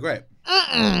 Oh, they're great. Mm-mm.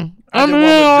 I did I'm one with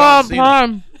here John all the Cena.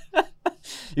 time.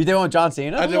 You did one with John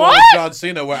Cena? I did one What? with John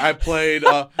Cena where I played,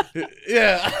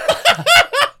 yeah.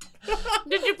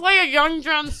 Did you play a young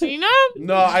John Cena?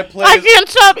 No, I I played, can't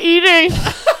stop eating.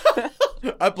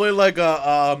 I played like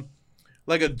a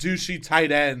douchey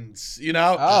tight ends, you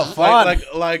know? Oh, fun.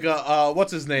 Like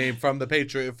what's his name from the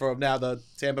Patriot, from now the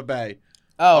Tampa Bay?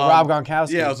 Oh, Rob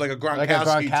Gronkowski. Yeah, it was like a Gronkowski, Like a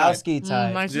Gronkowski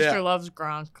type. My sister loves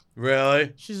Gronk.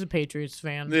 Really? She's a Patriots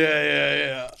fan.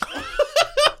 Yeah.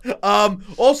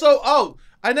 Also,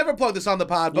 I never plugged this on the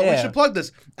pod, but we Yeah. should plug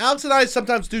this. Alex and I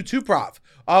sometimes do two-prov.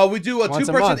 We do a Once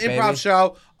a two-person month, improv baby.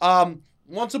 show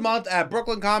once a month at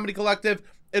Brooklyn Comedy Collective.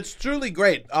 It's truly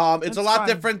great. It's It's a lot fun.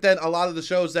 different than a lot of the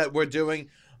shows that we're doing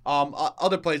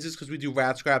other places because we do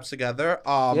Rat Scraps together.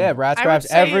 Yeah, Rat I would Scraps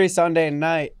say- every Sunday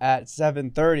night at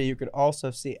 7:30. You could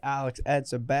also see Alex and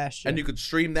Sebastian. and you could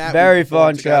stream that. Very We perform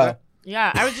fun together. show.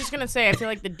 Yeah, I was just gonna say, I feel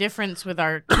like the difference with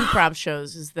our two prop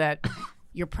shows is that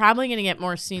you're probably gonna get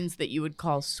more scenes that you would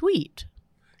call sweet.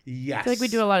 Yes. I feel like we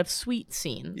do a lot of sweet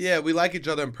scenes. Yeah, we like each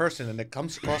other in person, and it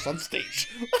comes across on stage.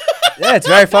 Yeah, it's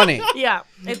very funny. Yeah,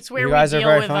 it's where You we guys are deal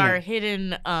very with funny. our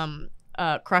hidden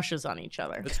crushes on each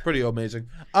other. It's pretty amazing.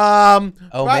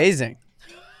 Amazing.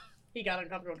 He got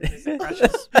uncomfortable because he said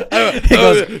crushes. He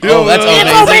goes, oh, that's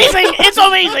It's amazing! It's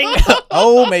amazing!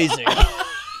 amazing.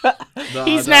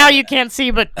 He's now, you can't see,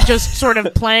 but just sort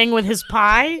of playing with his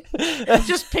pie.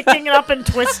 Just picking it up and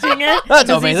twisting it. That's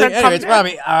 'cause he's amazing. Anyway, it's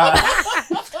uncomfortable.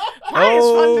 probably Pie is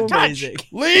fun to touch. amazing.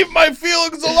 Leave my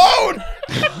feelings alone.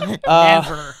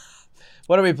 Never.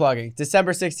 What are we plugging?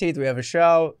 December 16th, we have a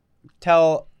show.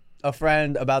 Tell a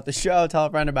friend about the show. Tell a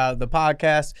friend about the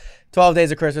podcast. 12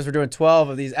 Days of Christmas. We're doing 12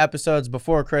 of these episodes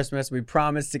before Christmas. We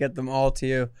promise to get them all to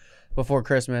you before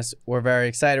Christmas. We're very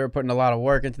excited. We're putting a lot of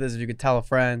work into this. If you could tell a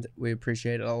friend, we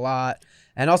appreciate it a lot.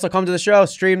 And also come to the show.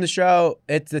 Stream the show.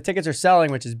 The tickets are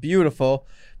selling, which is beautiful.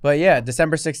 But yeah,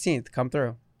 December 16th. Come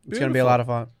through. It's going to be a Beautiful. lot of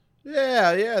fun.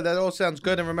 Yeah, that all sounds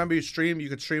good. And remember, you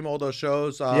can stream all those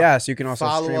shows. Yes, you can also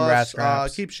Follow stream us. Rat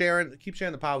Scraps. Keep sharing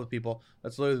the pod with people.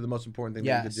 That's literally the most important thing that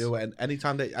you Yes. can do. And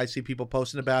anytime that I see people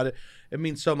posting about it, it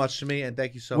means so much to me. And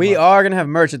thank you so much. We are going to have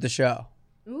merch at the show.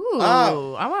 Ooh,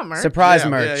 I want merch. Surprise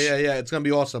merch. Yeah. It's gonna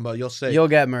be awesome, but you'll see. You'll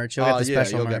get merch. You'll get the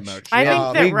special you'll merch. get merch. I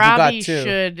think that we Robbie got two.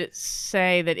 should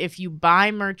say that if you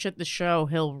buy merch at the show,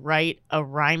 he'll write a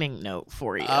rhyming note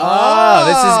for you. Oh,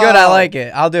 this is good. I like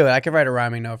it. I'll do it. I can write a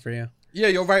rhyming note for you. Yeah,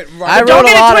 you'll write. I wrote Don't a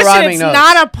get lot it of twisted. rhyming It's notes.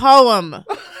 not a poem.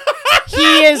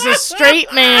 He is a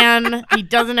straight man. He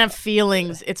doesn't have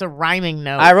feelings. It's a rhyming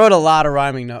note. I wrote a lot of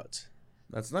rhyming notes.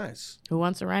 That's nice. Who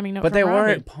wants a rhyming note? But from they Robbie?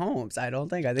 weren't poems, I don't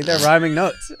think. I think they're rhyming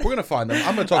notes. We're gonna find them.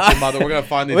 I'm gonna talk to your mother. We're gonna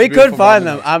find these. We could beautiful find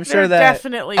rhyming them. I'm They're sure that.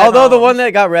 definitely. Although the one poems.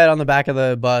 that got read on the back of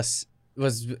the bus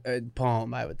was a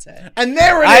poem, I would say. notes. And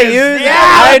there it I is. used. Yeah,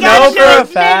 I know gotta for a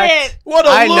admit fact. it. What a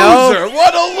I loser! know-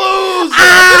 What a loser!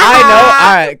 I know.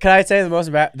 All right, can I say the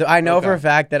most? I know Okay. for a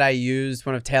fact that I used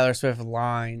one of Taylor Swift's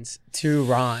lines to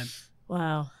rhyme.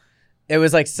 Wow. It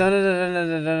was like,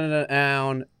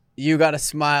 down. You got a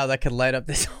smile that could light up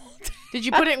this whole. Did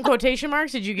you put it in quotation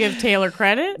marks? Did you give Taylor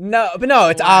credit? No, but no,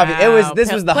 it's obvious. It was. Wow. This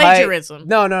was the height. Plagiarism.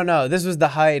 No. This was the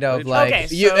height of like. Okay,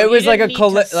 so it was like a didn't need to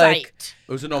like. cite.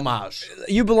 It was an homage.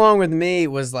 You Belong With Me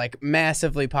was like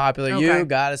massively popular. Okay. You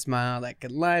got a smile that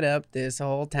could light up this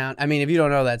whole town. I mean, if you don't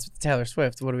know that's Taylor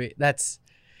Swift, what do we? That's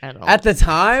I don't. at the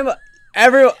time. All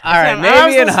right, I was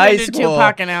maybe in listening high to school.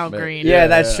 Tupac and Al Green. Yeah, Yeah,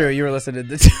 that's yeah. true. You were listening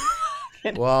to.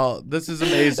 Well, this is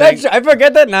amazing. That's true. I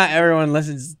forget that not everyone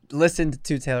listened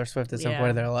to Taylor Swift at some Yeah.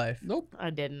 point in their life. Nope. I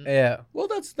didn't. Yeah, Well,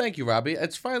 thank you, Robbie.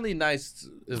 It's finally nice.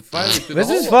 Finally, through this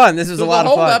the is whole- fun. This was through a lot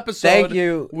the of whole fun. episode, Thank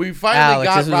you. We finally Alex.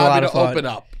 got This was a lot Robbie of to fun. open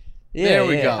up. Yeah, There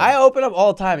we yeah. go. I open up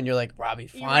all the time, and you're like, Robbie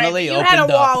finally you opened had a up.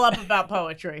 wall up about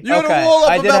poetry. You had Okay, a wall up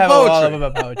I did about have a wall up poetry.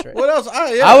 about poetry. What else?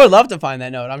 I would love to find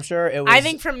that note. I'm sure it was. I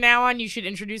think from now on you should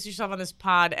introduce yourself on this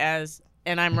pod as,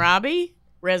 and I'm Robbie,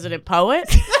 resident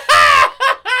poet.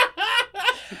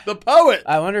 The poet.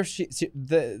 I wonder if she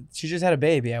just had a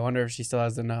baby. I wonder if she still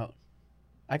has the note.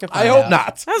 I could. I Find hope out.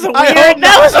 not. That was a I weird. hope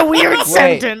That was a not. weird Wait.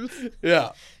 sentence.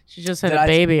 Yeah. She just had Did a I-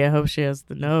 baby. I hope she has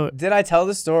the note. Did I tell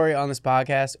the story on this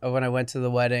podcast of when I went to the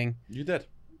wedding? You did.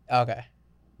 Okay,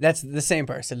 that's the same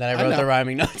person that I I wrote know. the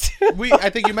rhyming note. I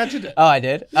think you mentioned it. Oh, I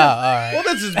did. Oh, all right. Well,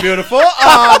 this is beautiful.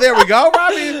 There we go.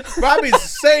 Robbie's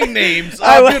saying names.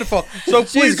 Beautiful. So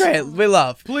She's please, great. We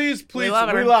love. please, we love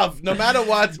her. love. No matter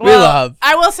what. We love.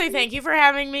 I will say thank you for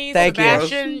having me, Thank you.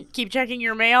 Sebastian. Keep checking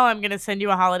your mail. I'm gonna send you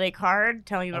a holiday card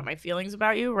telling you about my feelings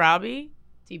about you, Robbie.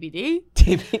 TBD.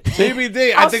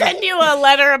 TBD. I'll send you a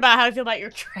letter about how I feel about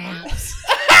your traps.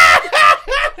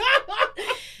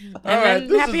 And All right, then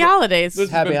this happy is- holidays. This has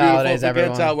Happy been beautiful. holidays, If you can't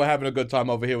everyone. tell, we're having a good time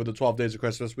over here with the 12 Days of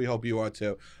Christmas. We hope you are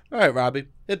too. All right, Robbie,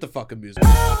 hit the fucking music.